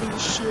activated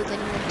his shield and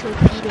he went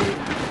torpedo.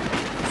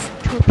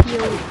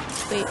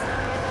 Wait, he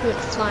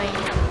went flying.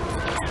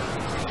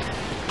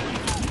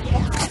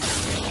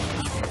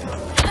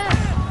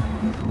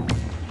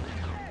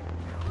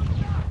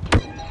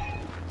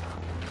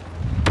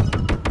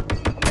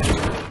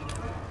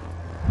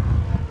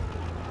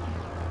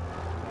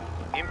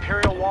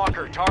 Imperial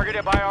walker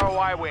targeted by our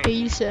Y-wing.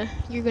 Hey, Yusa,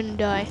 you're gonna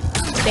die.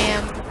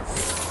 Bam.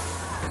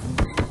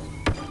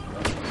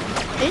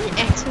 Didn't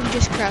X-Wing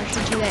just crash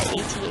into that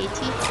AT-AT?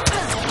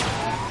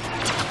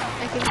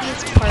 I can see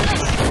its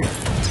parts.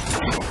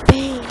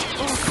 Bang!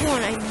 Oh, come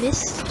on, I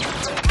missed.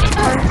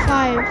 R5,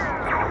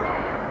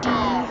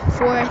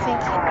 D4, I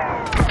think.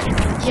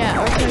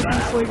 Yeah, R5,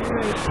 D4 is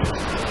right.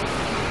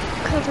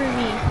 Cover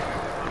me.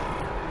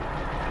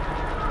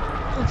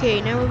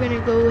 Okay, now we're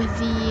gonna go with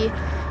the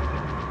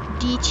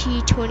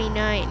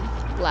DT-29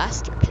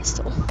 blaster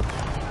pistol.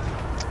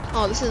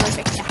 Oh, this is like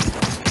a tactical.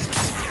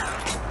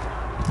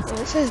 Oh,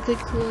 this has good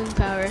cooling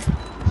power.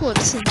 Oh,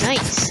 this is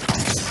nice.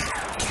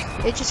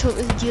 I just hope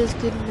this deals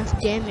good enough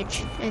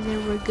damage, and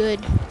then we're good.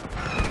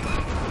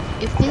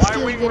 If this deals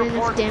Y-wing good enough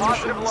reports damage,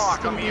 positive then this is lock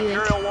on gonna the be like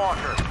Imperial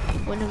walker.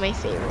 one of my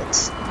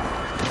favorites.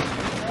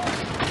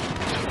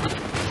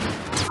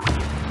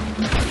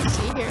 Let's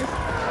see here.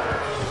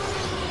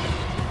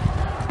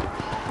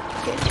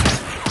 Okay.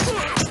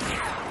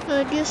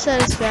 Deal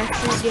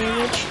satisfactory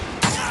damage.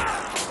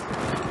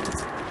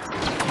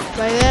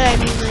 By that I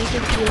mean like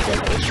it deals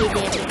like okay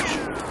damage.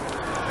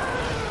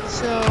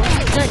 So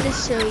it's not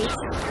necessarily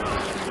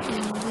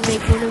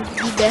like one of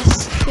the best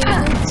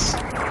favorites.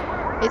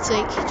 It's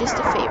like just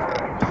a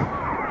favorite.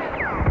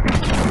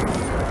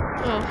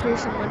 Oh,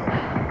 here's someone.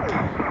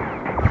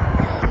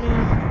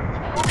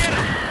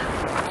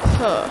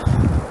 Oh.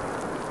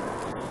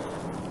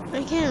 I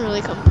can't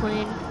really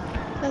complain.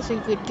 That's a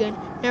good gun.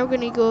 Now we're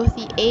gonna go with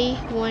the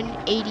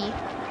A180.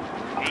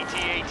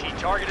 AT-AT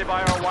targeted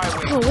by our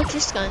Y-wing. Oh, what's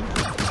this gun?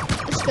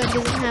 This gun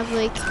doesn't have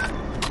like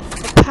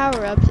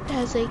power-ups. It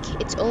has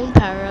like its own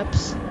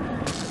power-ups.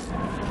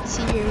 Let's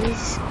see here.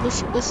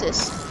 What's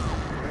this?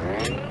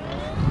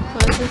 Oh,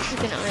 this looks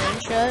like an ion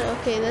shot.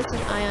 Okay, that's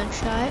an ion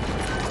shot.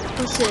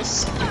 What's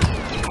this?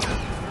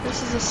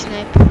 This is a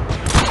snipe.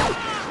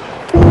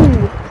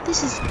 Ooh,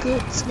 this is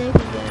good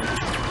sniping gun.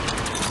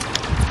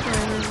 And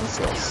then what's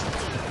this?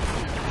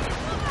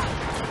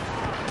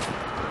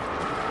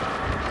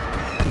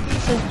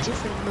 There's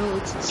different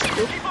modes. It's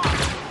good.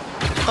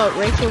 Oh,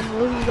 rifle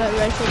mode. You got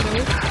rifle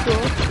mode.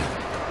 Cool.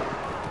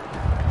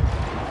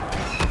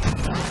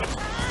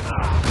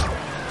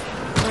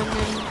 And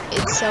then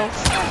itself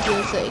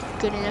deals like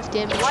good enough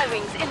damage.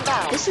 Y-wings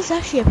inbound. This is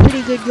actually a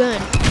pretty good gun.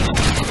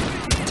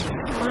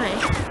 My.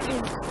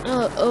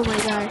 Oh my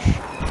gosh.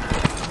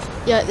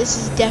 Yeah, this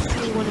is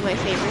definitely one of my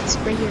favorites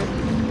right here.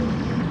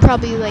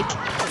 Probably like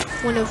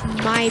one of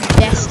my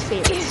best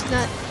favorites.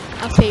 Not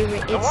a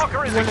favorite, it's one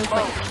of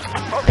my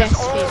best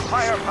favorites.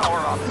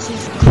 This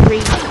is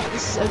great.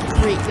 This is a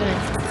great gun.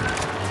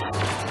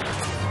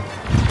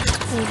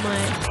 Oh my.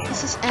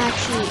 This is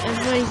actually, I'm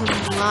not even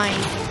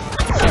lying.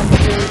 This is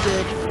really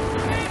good.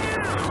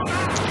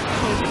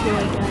 Oh boy, I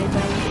died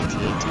by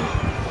AT-AT.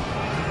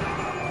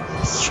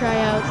 Let's try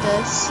out the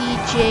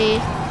CJ.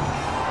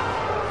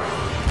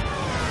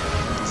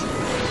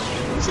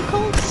 What's it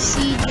called?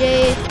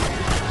 CJ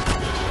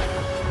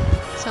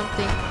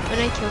something. When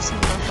I kill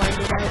someone, I'll find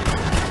it out.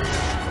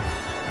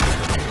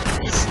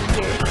 Let's see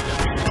here.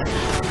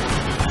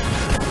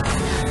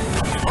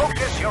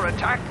 Focus your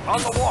attack on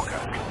the walker.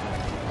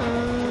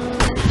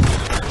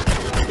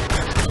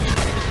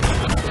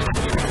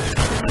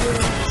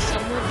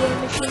 Somewhat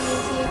damaging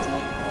AT-AT.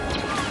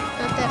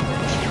 Not that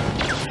much.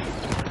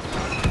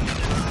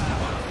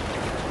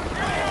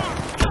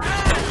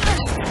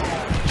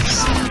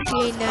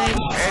 CJ9.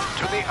 Head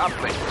to the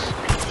uplinks.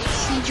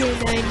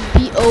 CJ9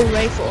 BO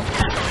rifle.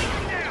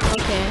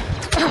 Okay.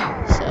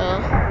 So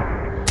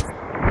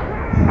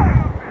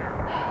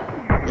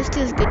this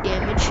does good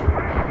damage.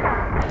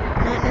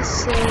 Not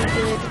necessarily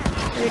good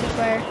rate of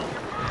fire.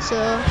 So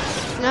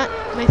not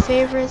my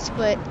favorites,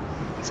 but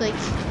it's like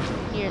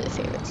near the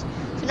favorites.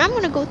 So now I'm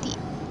gonna go with the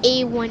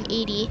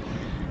A180,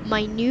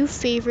 my new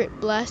favorite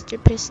blaster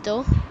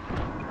pistol.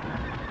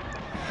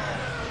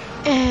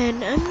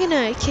 And I'm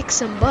gonna kick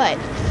some butt.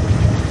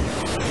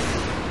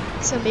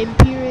 Some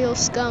Imperial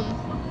scum.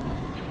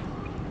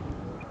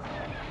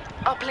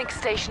 Uplink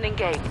station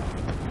engaged.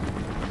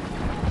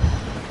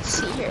 Let's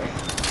see here.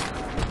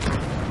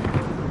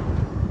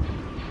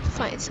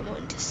 Find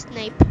someone to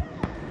snipe.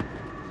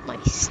 My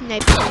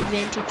sniping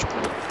vantage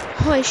point.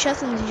 Oh, I shot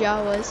some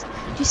Jawas.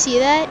 Did you see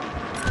that?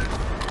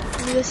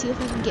 Let me go see if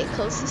I can get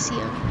close to see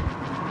them.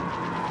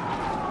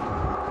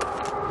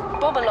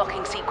 Bomber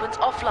locking sequence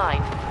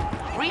offline.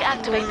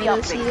 Reactivate the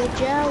Go see the uplink.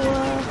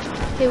 Jawa.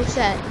 Hey, what's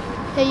that?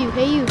 Hey you,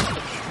 hey you.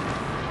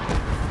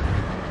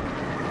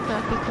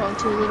 I'll be crawling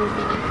to a little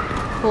mini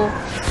hole.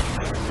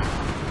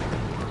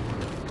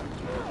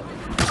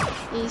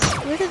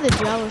 Where did the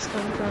Jawas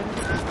come from?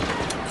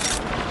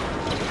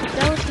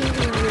 That was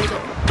even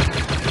weirder.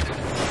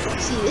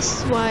 See, this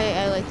is why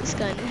I like this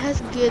gun. It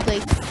has good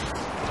like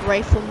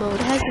rifle mode.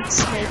 It has good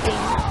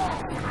sniping,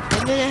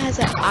 and then it has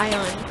an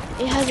ion.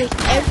 It has like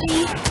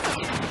every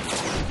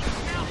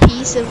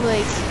piece of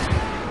like.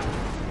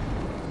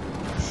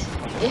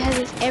 It has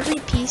like every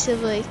piece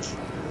of like.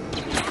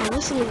 Oh,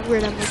 what's the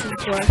word I'm looking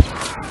for?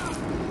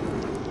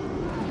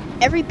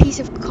 Every piece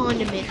of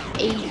condiment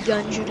a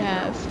gun should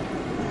have.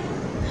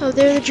 Oh,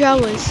 there are the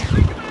Jawas.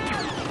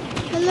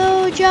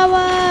 Hello,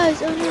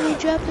 Jawas! Oh no, they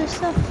dropped their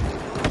stuff.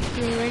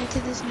 And they ran into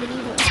this mini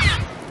hole.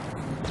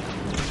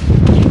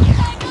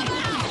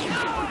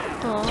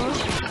 Aww.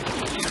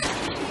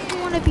 I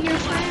want to be your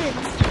friend.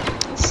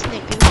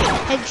 Sniping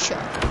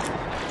headshot.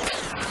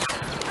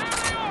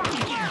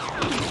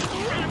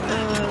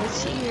 Let's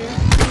see here.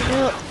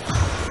 No.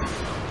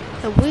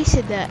 I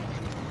wasted that.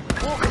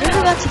 I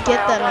never got to get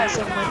that on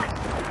someone.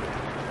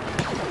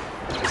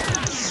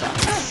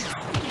 Sucks.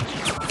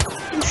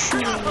 Who's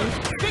shooting me?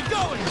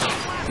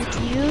 Is it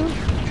you?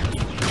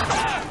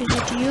 Is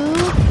it you?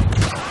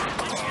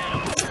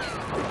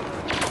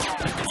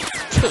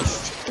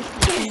 Taste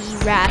the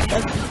wrath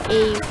of the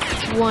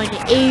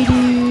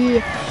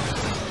A180.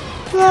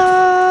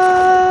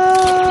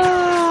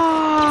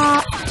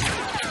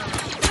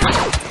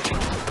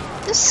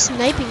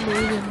 sniping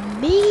mode is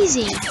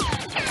amazing.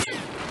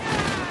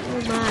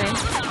 Oh my.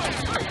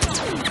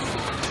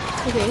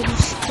 Okay,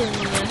 who's killing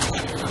me now?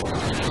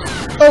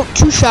 Oh,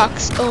 2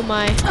 shocks. Oh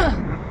my.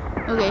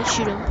 Okay,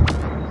 shoot him.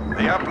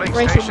 The uplink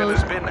Rifle station mode.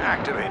 has been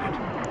activated.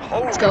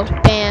 Hold Let's go.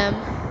 it. Bam.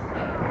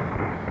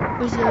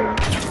 Where's the other one?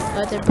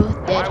 Oh, they're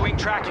both dead. Y-wing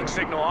tracking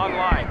signal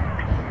online.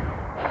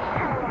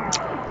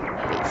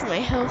 Wait for my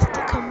health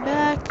to come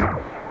back.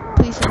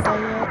 Please don't die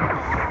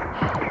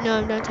yet. No,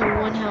 I'm down to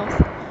 1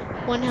 health.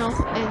 1 health,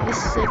 and this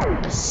is like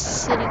a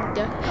sitting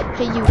duck.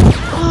 Hey, you.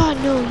 Oh,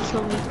 no, he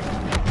killed me.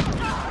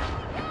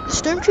 The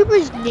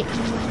Stormtroopers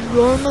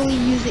normally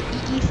use the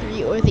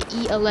EE3 or the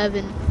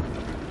E11.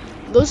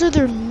 Those are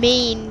their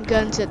main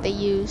guns that they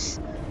use.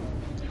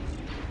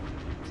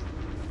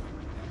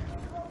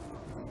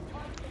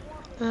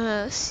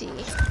 Let's see.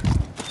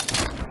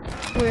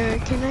 Where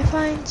can I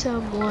find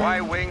someone?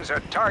 Y-wings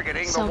are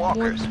targeting the Someone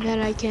walkers. that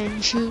I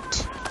can shoot.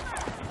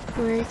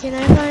 Where can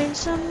I find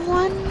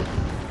someone?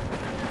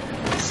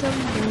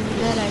 Someone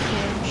that I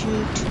can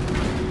shoot.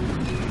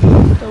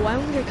 The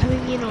Y-wings are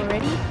coming in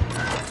already?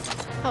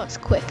 Oh, it's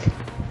quick.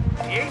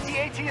 The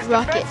AT-AT is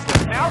Rocket.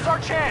 defensive. Now's our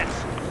chance.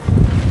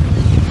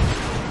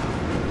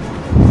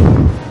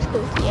 Let's go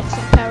with the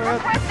XM power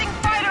up. Requesting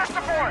fighter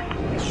support.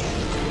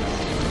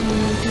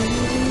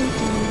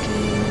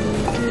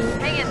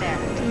 Hang in there.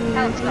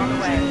 Help's on the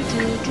way.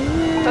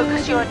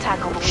 Focus your attack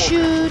on the walker.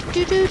 Shoot,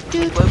 do do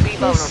do. It won't be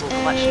vulnerable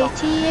for much longer.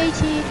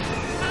 AT-AT.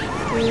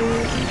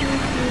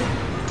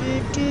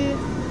 Do.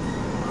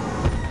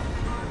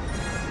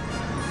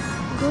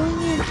 Going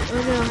in.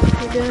 Oh no,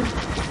 we're done.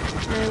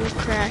 I will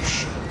crash.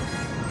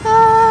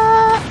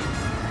 Ah!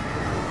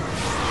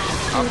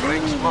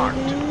 Uplinks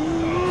marked.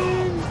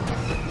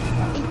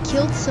 It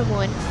killed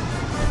someone.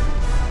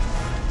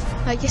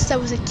 I guess that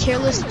was a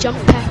careless jump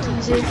pack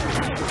user.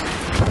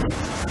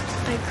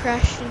 I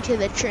crashed into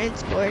the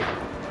transport.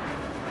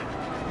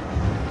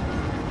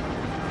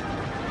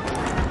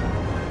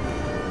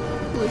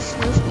 Ooh,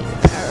 snow speeder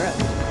power up.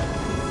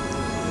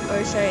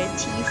 Or sorry, a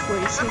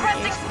T-47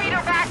 air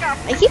speeder. backup.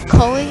 I keep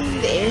calling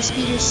the air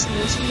speeders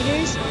snow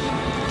speeders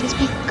just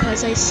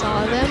because I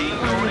saw them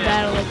on the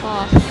Battle of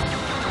Hoth.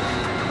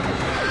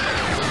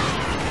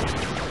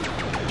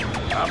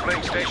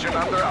 Uplink station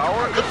under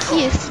our The control.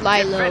 key is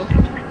fly low.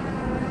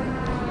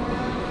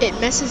 It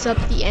messes up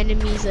the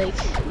enemies like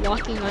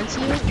walking onto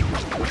you.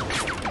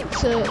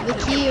 So the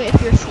key if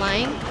you're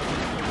flying,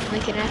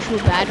 like an actual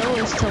battle,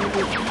 is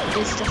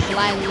to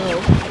fly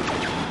low.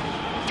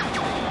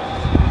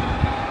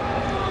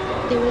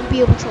 They won't be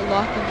able to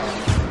lock on you.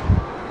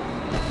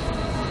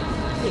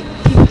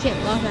 People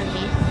can't lock on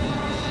me.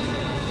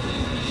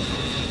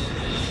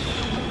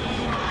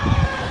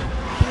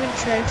 I'm gonna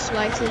try to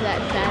fly to that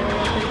battle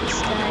up in the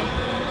sky.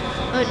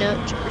 Oh no,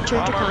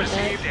 return to Bomber combat.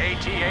 received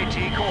AT-AT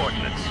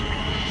coordinates.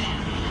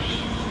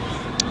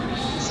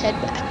 Let's head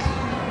back.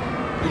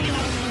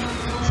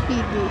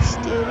 Speed boost.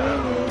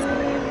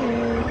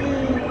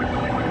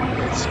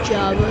 It's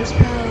Jabba's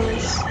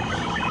palace.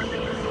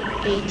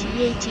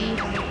 AT-AT.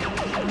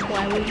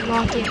 Why we're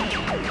rocking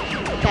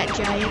that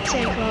giant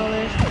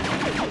sandcrawler.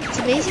 It's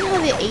amazing how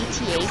the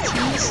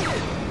AT-ATs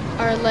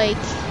are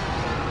like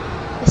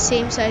the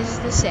same size as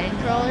the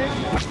sandcrawler,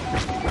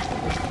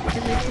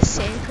 and like the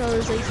sandcrawler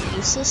is like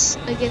useless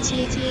against the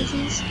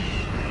AT-ATs.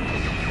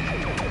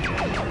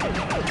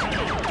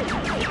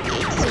 The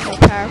ATs are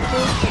more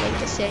powerful, but like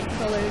the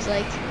sandcrawler is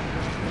like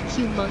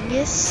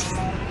humongous,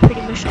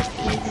 pretty much like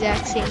the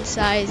exact same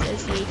size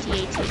as the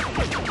AT-AT.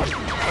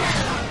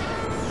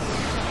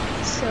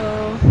 So,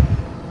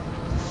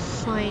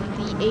 find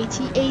the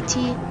AT-AT.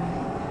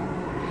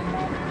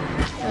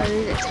 Oh,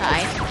 there's a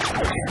tie.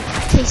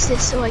 Taste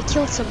this. Oh, I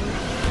killed someone.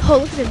 Oh,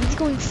 look at him. He's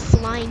going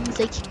flying. He's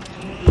like...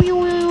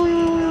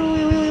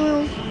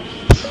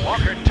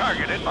 Walker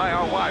targeted by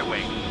our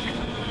Y-wing.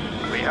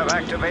 We have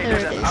activated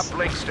There it an is.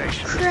 uplink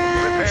station.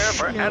 Crash. Prepare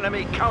for No.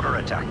 enemy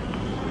counterattack.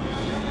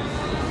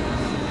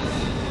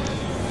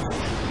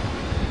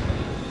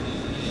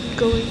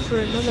 Going for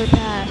another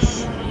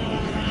pass.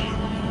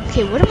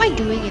 Okay, what am I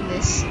doing in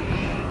this?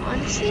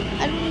 Honestly,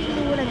 I don't even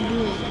know what I'm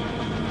doing.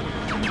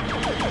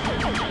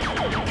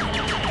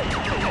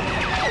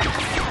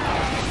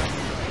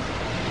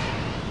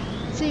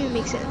 Doesn't even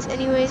make sense.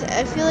 Anyways,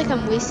 I feel like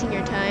I'm wasting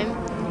your time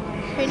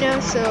right now,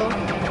 so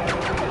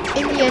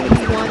in the end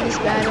we won this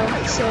battle,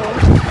 so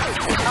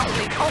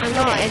I'm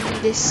gonna end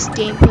this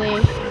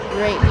gameplay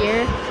right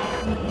here.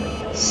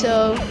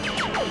 So,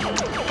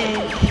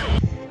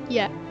 and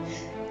yeah.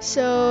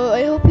 So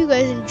I hope you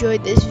guys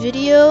enjoyed this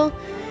video,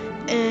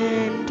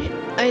 and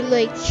I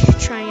like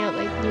trying out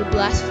like new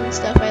blasters and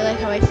stuff. I like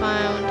how I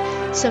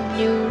found some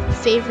new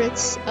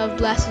favorites of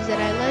blasters that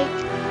I like,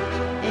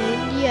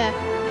 and yeah.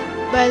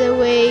 By the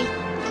way,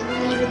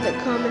 leave in the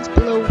comments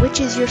below which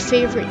is your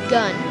favorite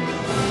gun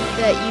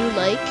that you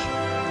like,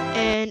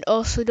 and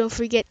also don't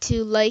forget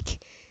to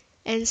like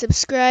and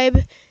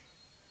subscribe.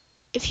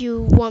 If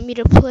you want me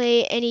to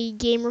play any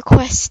game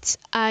requests,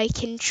 I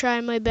can try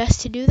my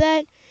best to do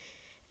that.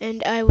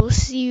 And I will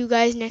see you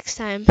guys next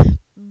time.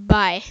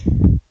 Bye.